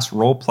kick some ass,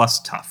 roll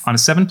plus tough. On a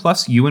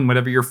 7+, you and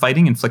whatever you're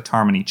fighting inflict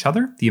harm on each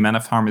other. The amount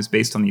of harm is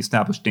based on the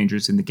established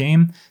dangers in the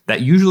game.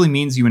 That usually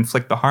means you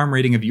inflict the harm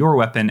rating of your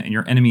weapon and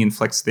your enemy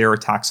inflicts their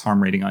attack's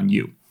harm rating on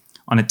you.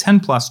 On a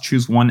 10+,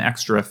 choose one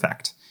extra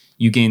effect.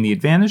 You gain the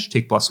advantage,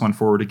 take +1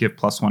 forward to give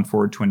 +1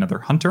 forward to another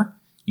hunter.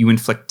 You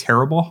inflict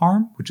terrible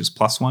harm, which is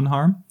 +1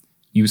 harm.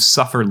 You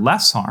suffer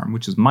less harm,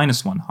 which is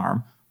 -1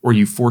 harm, or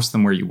you force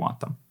them where you want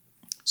them.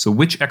 So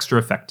which extra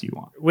effect do you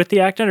want? With the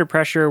act under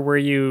pressure, were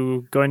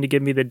you going to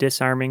give me the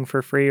disarming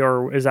for free,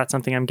 or is that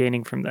something I'm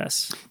gaining from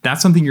this?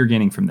 That's something you're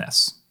gaining from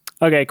this.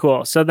 Okay,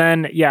 cool. So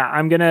then, yeah,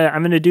 I'm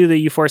gonna do the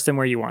you force them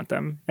where you want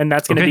them, and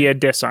that's gonna Okay. be a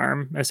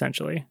disarm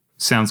essentially.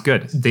 Sounds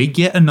good. They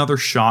get another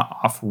shot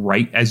off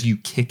right as you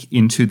kick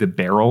into the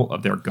barrel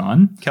of their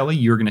gun. Kelly,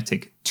 you're going to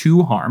take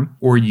 2 harm,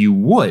 or you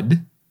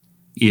would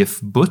if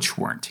Butch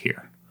weren't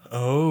here.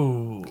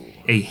 Oh.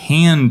 A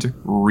hand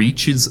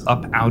reaches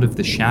up out of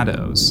the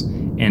shadows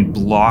and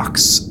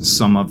blocks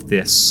some of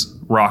this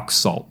rock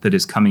salt that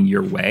is coming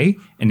your way,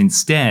 and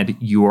instead,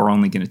 you are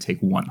only going to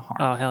take 1 harm.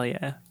 Oh, hell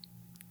yeah.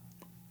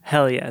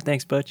 Hell yeah.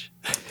 Thanks, Butch.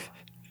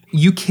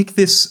 You kick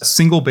this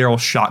single barrel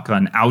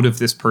shotgun out of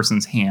this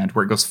person's hand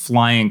where it goes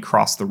flying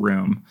across the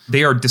room.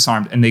 They are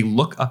disarmed and they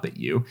look up at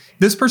you.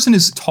 This person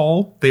is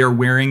tall. They are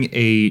wearing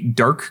a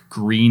dark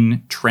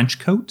green trench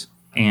coat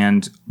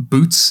and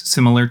boots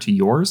similar to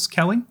yours,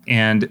 Kelly,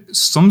 and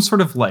some sort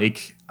of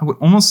like, what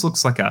almost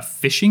looks like a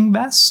fishing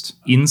vest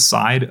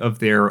inside of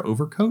their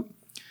overcoat.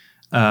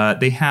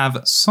 They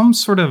have some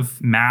sort of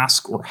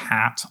mask or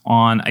hat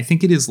on. I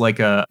think it is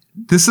like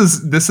this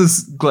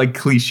is like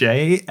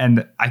cliche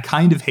and I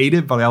kind of hate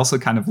it, but I also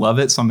kind of love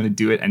it. So I'm going to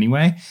do it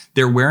anyway.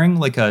 They're wearing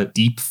like a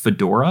deep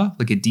fedora,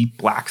 like a deep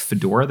black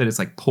fedora that is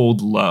like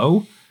pulled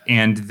low.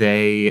 And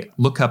they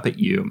look up at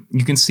you.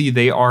 You can see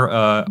they are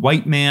a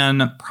white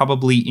man,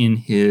 probably in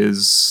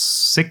his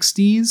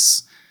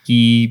 60s.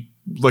 He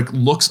like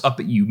looks up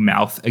at you,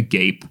 mouth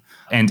agape,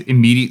 and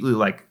immediately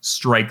like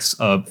strikes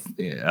a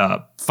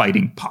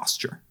fighting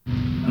posture.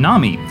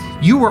 Nami,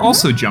 you were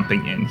also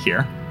jumping in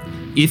here.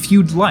 If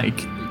you'd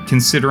like,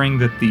 considering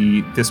that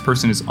this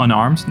person is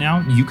unarmed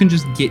now, you can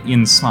just get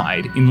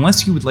inside,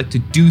 unless you would like to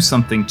do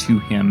something to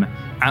him,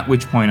 at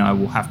which point I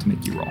will have to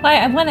make you roll.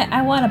 I want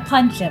to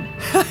punch him.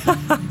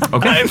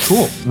 Okay,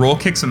 cool. Roll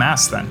kick some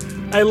ass then.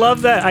 I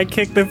love that I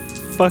kicked the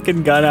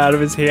fucking gun out of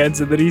his hands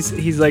and then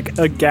he's like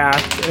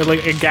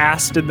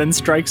aghast and then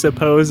strikes a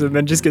pose and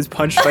then just gets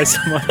punched by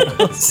someone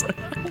else.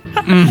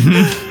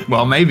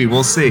 Well, maybe.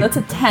 We'll see. That's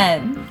a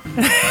 10.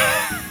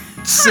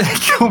 Sick.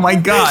 Oh my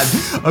god.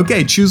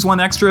 Okay, choose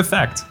one extra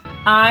effect.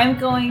 I'm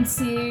going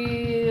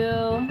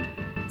to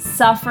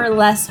suffer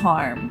less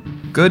harm.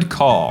 Good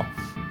call.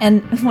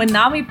 And when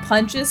Nami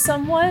punches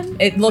someone,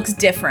 it looks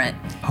different.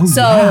 Oh,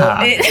 so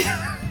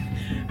yeah.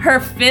 Her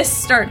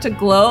fists start to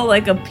glow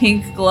like a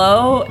pink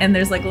glow, and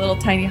there's like little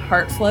tiny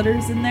heart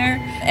flutters in there.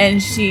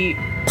 And she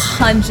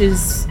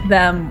punches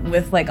them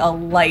with like a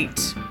light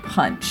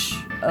punch,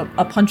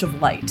 a punch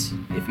of light,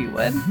 if you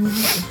would.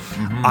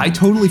 I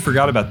totally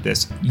forgot about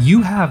this.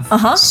 You have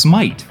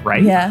Smite,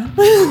 right? Yeah.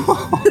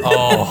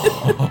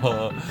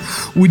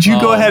 Would you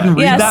go ahead and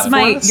read that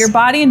Smite. for us? Your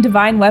body and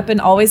divine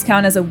weapon always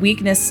count as a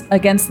weakness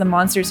against the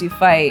monsters you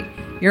fight.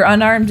 Your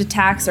unarmed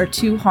attacks are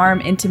 2 harm,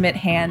 intimate,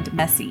 hand,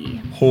 messy.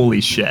 Holy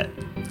shit.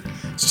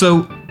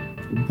 So,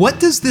 what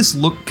does this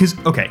look? Because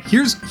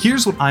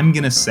here's what I'm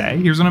gonna say.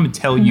 Here's what I'm gonna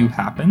tell you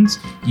happens.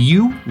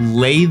 You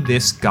lay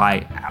this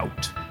guy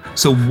out.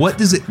 So what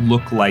does it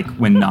look like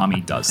when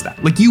Nami does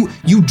that? Like you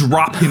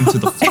drop him to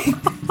the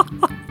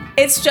floor.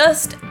 It's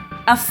just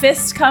a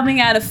fist coming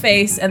out of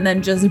face and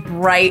then just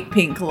bright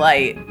pink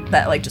light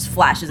that like just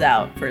flashes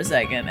out for a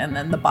second and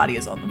then the body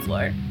is on the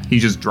floor. He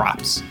just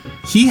drops.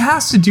 He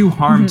has to do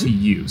harm to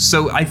you.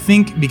 So I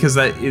think because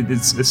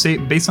it's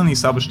based on the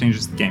established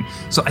dangers of the game.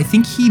 So I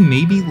think he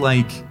maybe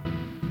like,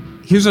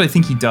 here's what I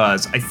think he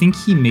does. I think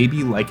he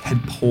maybe like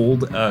had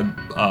pulled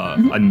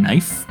a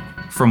knife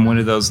from one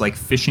of those like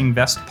fishing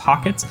vest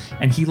pockets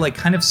and he like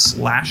kind of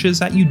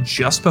slashes at you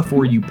just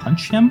before you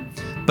punch him,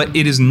 but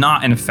it is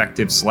not an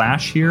effective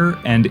slash here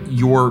and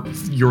your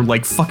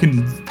like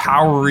fucking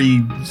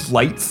powery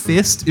light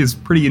fist is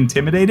pretty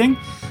intimidating.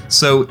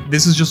 So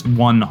this is just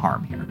 1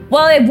 harm here.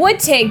 Well, it would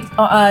take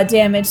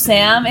damage,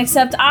 Sam,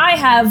 except I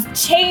have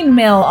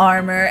chainmail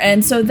armor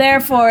and so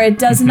therefore it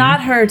does not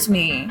hurt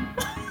me.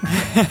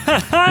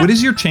 What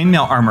does your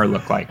chainmail armor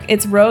look like?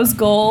 It's rose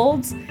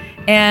gold.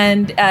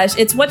 And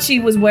it's what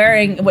she was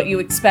wearing, what you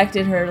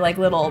expected her like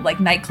little like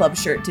nightclub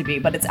shirt to be,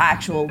 but it's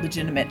actual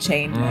legitimate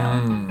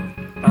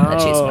chainmail.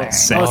 that she's wearing.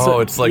 Sick.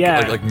 It's like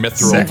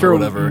mithril or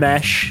whatever.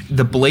 Mesh.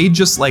 The blade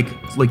just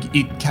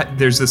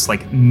there's this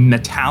like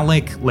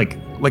metallic like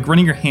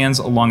running your hands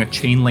along a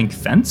chain link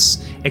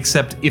fence,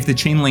 except if the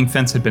chain link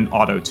fence had been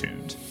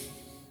auto-tuned.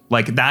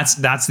 Like that's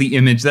the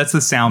image, that's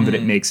the sound that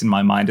it makes in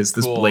my mind as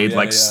this blade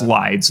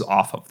slides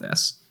off of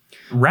this.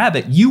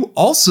 Rabbit, you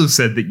also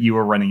said that you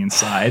were running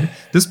inside.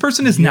 This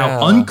person is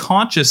now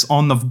unconscious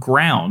on the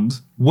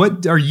ground.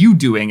 What are you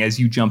doing as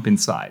you jump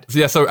inside?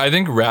 So I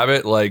think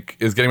Rabbit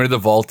is getting ready to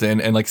vault in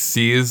and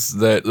sees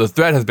that the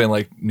threat has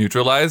been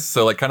neutralized.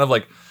 So kind of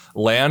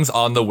lands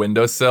on the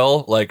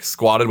windowsill,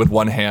 squatted with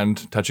one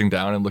hand touching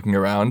down and looking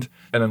around,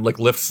 and then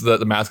lifts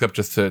the mask up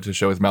just to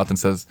show his mouth and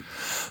says,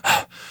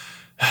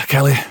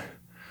 "Kelly,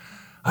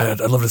 I'd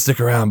love to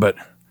stick around, but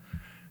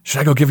should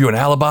I go give you an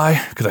alibi?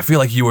 Because I feel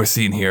like you were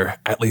seen here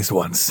at least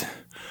once."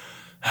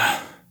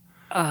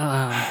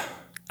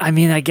 I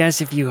mean, I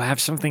guess if you have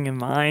something in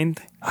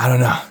mind. I don't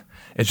know.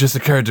 It just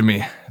occurred to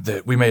me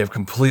that we may have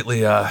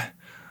completely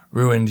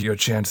ruined your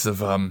chance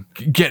of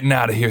getting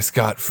out of here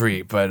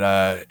scot-free.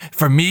 But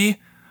for me,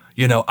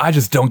 I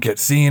just don't get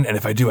seen, and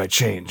if I do, I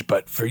change.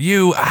 But for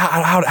you,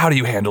 how do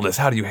you handle this?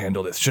 How do you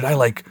handle this? Should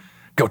I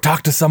go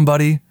talk to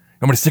somebody?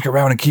 I'm going to stick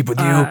around and keep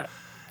with you?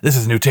 This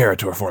is new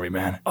territory for me,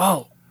 man.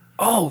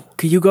 Oh,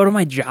 could you go to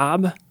my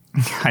job?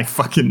 I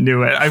fucking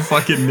knew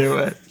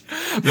it.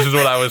 This is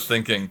what I was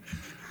thinking.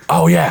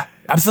 Oh, yeah,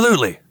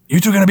 absolutely. You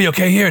two going to be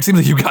okay here? It seems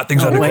like you got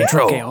things under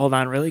control. Okay, hold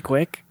on really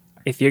quick.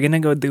 If you're going to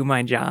go do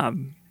my job,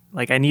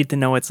 I need to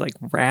know it's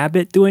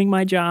Rabbit doing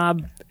my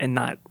job and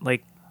not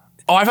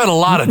Oh, I've had a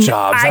lot of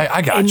jobs.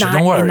 I got you.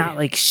 Don't worry. And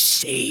not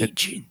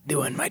Sage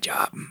doing my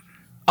job.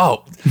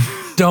 Oh,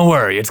 don't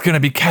worry. It's going to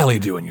be Kelly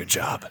doing your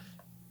job.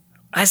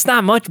 That's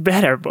not much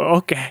better, but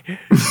okay.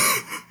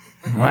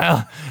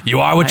 Well, you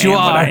are what you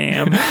are. I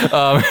am.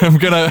 I'm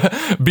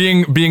gonna,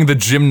 being the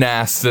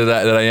gymnast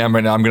that I am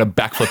right now, I'm gonna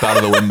backflip out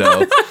of the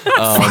window.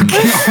 Oh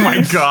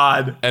my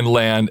god! And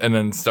land, and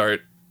then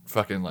start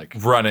fucking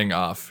running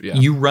off. Yeah.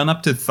 You run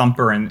up to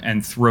Thumper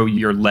and throw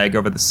your leg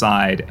over the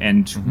side,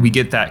 and we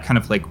get that kind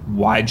of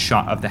wide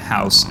shot of the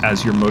house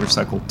as your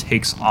motorcycle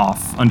takes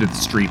off under the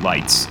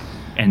streetlights,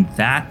 and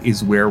that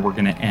is where we're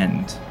gonna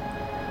end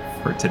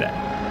for today.